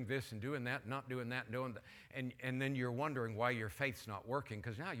into doing this and doing that, not doing that, and doing that. And then you're wondering why your faith's not working,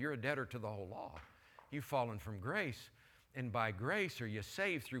 because now you're a debtor to the whole law. You've fallen from grace, and by grace are you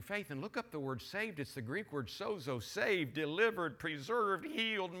saved through faith. And look up the word saved. It's the Greek word sozo, saved, delivered, preserved,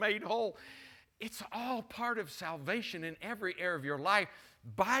 healed, made whole. It's all part of salvation in every area of your life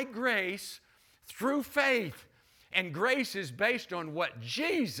by grace through faith. And grace is based on what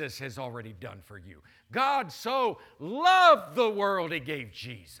Jesus has already done for you. God so loved the world, He gave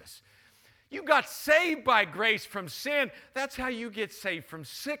Jesus. You got saved by grace from sin. That's how you get saved from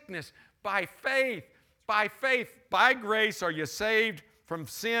sickness, by faith. By faith, by grace are you saved from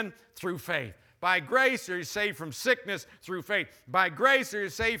sin through faith. By grace are you saved from sickness through faith. By grace are you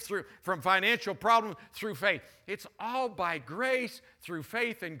saved from financial problems through faith. It's all by grace through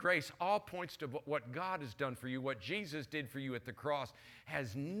faith, and grace all points to what God has done for you. What Jesus did for you at the cross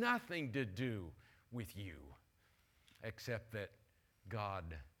has nothing to do with you except that God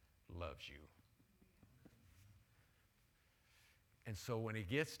loves you. And so when he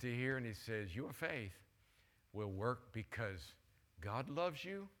gets to here and he says, your faith will work because God loves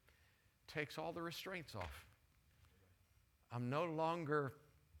you, takes all the restraints off. I'm no longer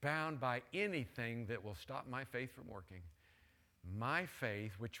bound by anything that will stop my faith from working. My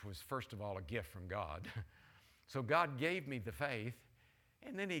faith, which was first of all a gift from God, so God gave me the faith,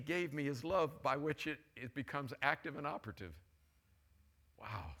 and then He gave me His love by which it becomes active and operative.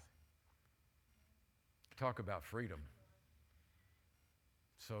 Wow. Talk about freedom.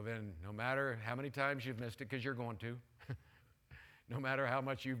 So then, no matter how many times you've missed it, because you're going to, no matter how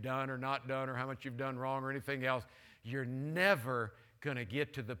much you've done or not done or how much you've done wrong or anything else, you're never going to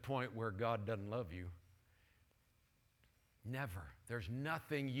get to the point where God doesn't love you. Never. There's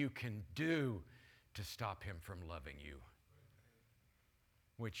nothing you can do to stop Him from loving you,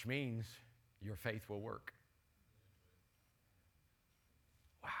 which means your faith will work.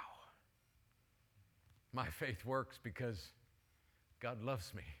 Wow. My faith works because God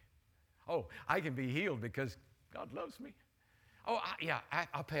loves me. Oh, I can be healed because God loves me. Oh,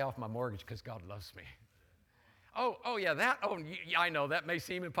 I'll pay off my mortgage because God loves me. I know that may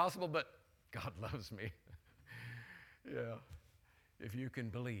seem impossible, but God loves me. Yeah. If you can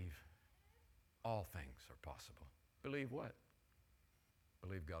believe, all things are possible. Believe what?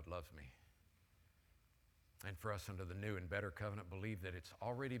 Believe God loves me. And for us under the new and better covenant, believe that it's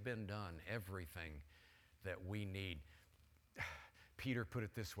already been done, everything that we need. Peter put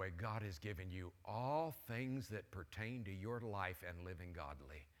it this way, God has given you all things that pertain to your life and living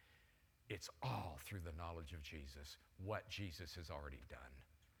godly. It's all through the knowledge of Jesus, what Jesus has already done.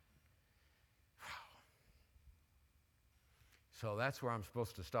 So that's where I'm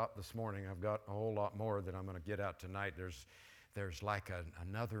supposed to stop this morning. I've got a whole lot more that I'm going to get out tonight. There's like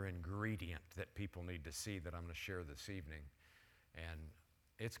another ingredient that people need to see that I'm going to share this evening. And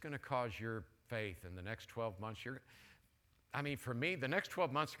it's going to cause your faith in the next 12 months. For me, the next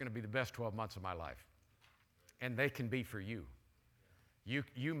 12 months are going to be the best 12 months of my life. And they can be for you.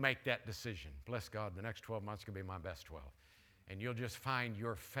 You make that decision. Bless God, the next 12 months can be my best 12. And you'll just find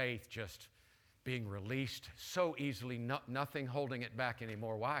your faith just being released so easily, nothing holding it back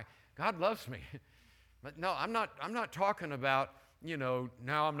anymore. Why? God loves me. But no, I'm not talking about, now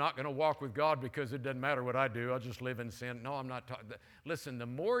I'm not going to walk with God because it doesn't matter what I do. I'll just live in sin. No, I'm not talking. Listen, the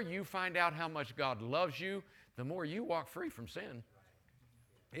more you find out how much God loves you, the more you walk free from sin.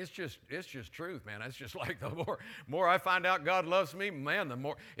 It's just truth, man. It's just like the more I find out God loves me, man, the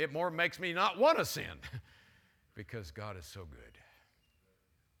more makes me not want to sin because God is so good.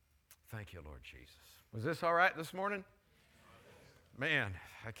 Thank you, Lord Jesus. Was this all right this morning? Man,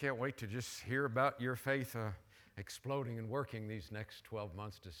 I can't wait to just hear about your faith exploding and working these next 12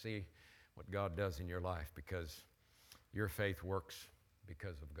 months to see what God does in your life, because your faith works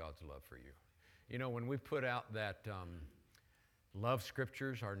because of God's love for you. You know, when we put out that Love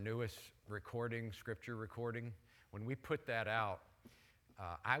Scriptures, our newest scripture recording, when we put that out,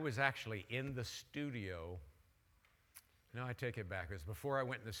 I was actually in the studio. No, I take it back. It was before I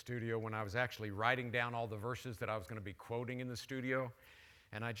went in the studio, when I was actually writing down all the verses that I was going to be quoting in the studio.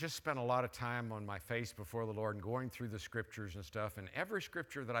 And I just spent a lot of time on my face before the Lord and going through the scriptures and stuff. And every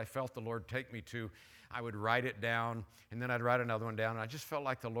scripture that I felt the Lord take me to, I would write it down, and then I'd write another one down. And I just felt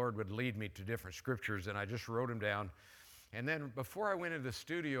like the Lord would lead me to different scriptures, and I just wrote them down. And then before I went into the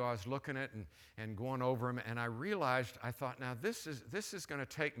studio, I was looking at and going over them, and I realized, I thought, now this is going to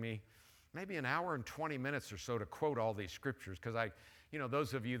take me maybe an hour and 20 minutes or so to quote all these scriptures, because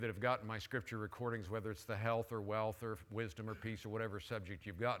those of you that have gotten my scripture recordings, whether it's the health or wealth or wisdom or peace or whatever subject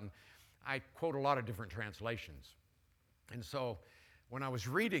you've gotten, I quote a lot of different translations. And so when I was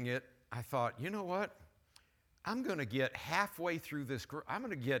reading it, I thought, you know what? I'm going to get halfway through this. I'm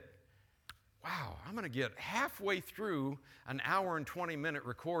going to get halfway through an hour and 20-minute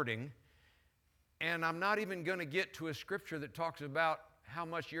recording, and I'm not even going to get to a scripture that talks about how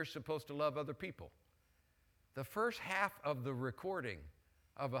much you're supposed to love other people. The first half of the recording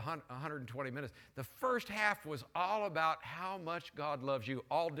of 120 minutes, the first half was all about how much God loves you,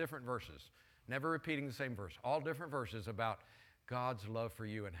 all different verses, never repeating the same verse, all different verses about God's love for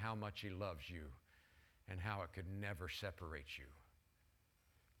you and how much He loves you and how it could never separate you.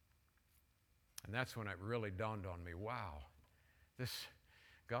 And that's when it really dawned on me, wow,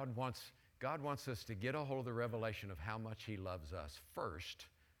 God wants us to get a hold of the revelation of how much He loves us first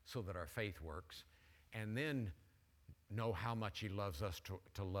so that our faith works, and then know how much He loves us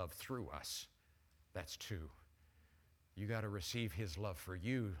to love through us. That's two. You got to receive His love for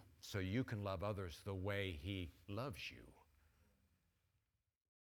you so you can love others the way He loves you.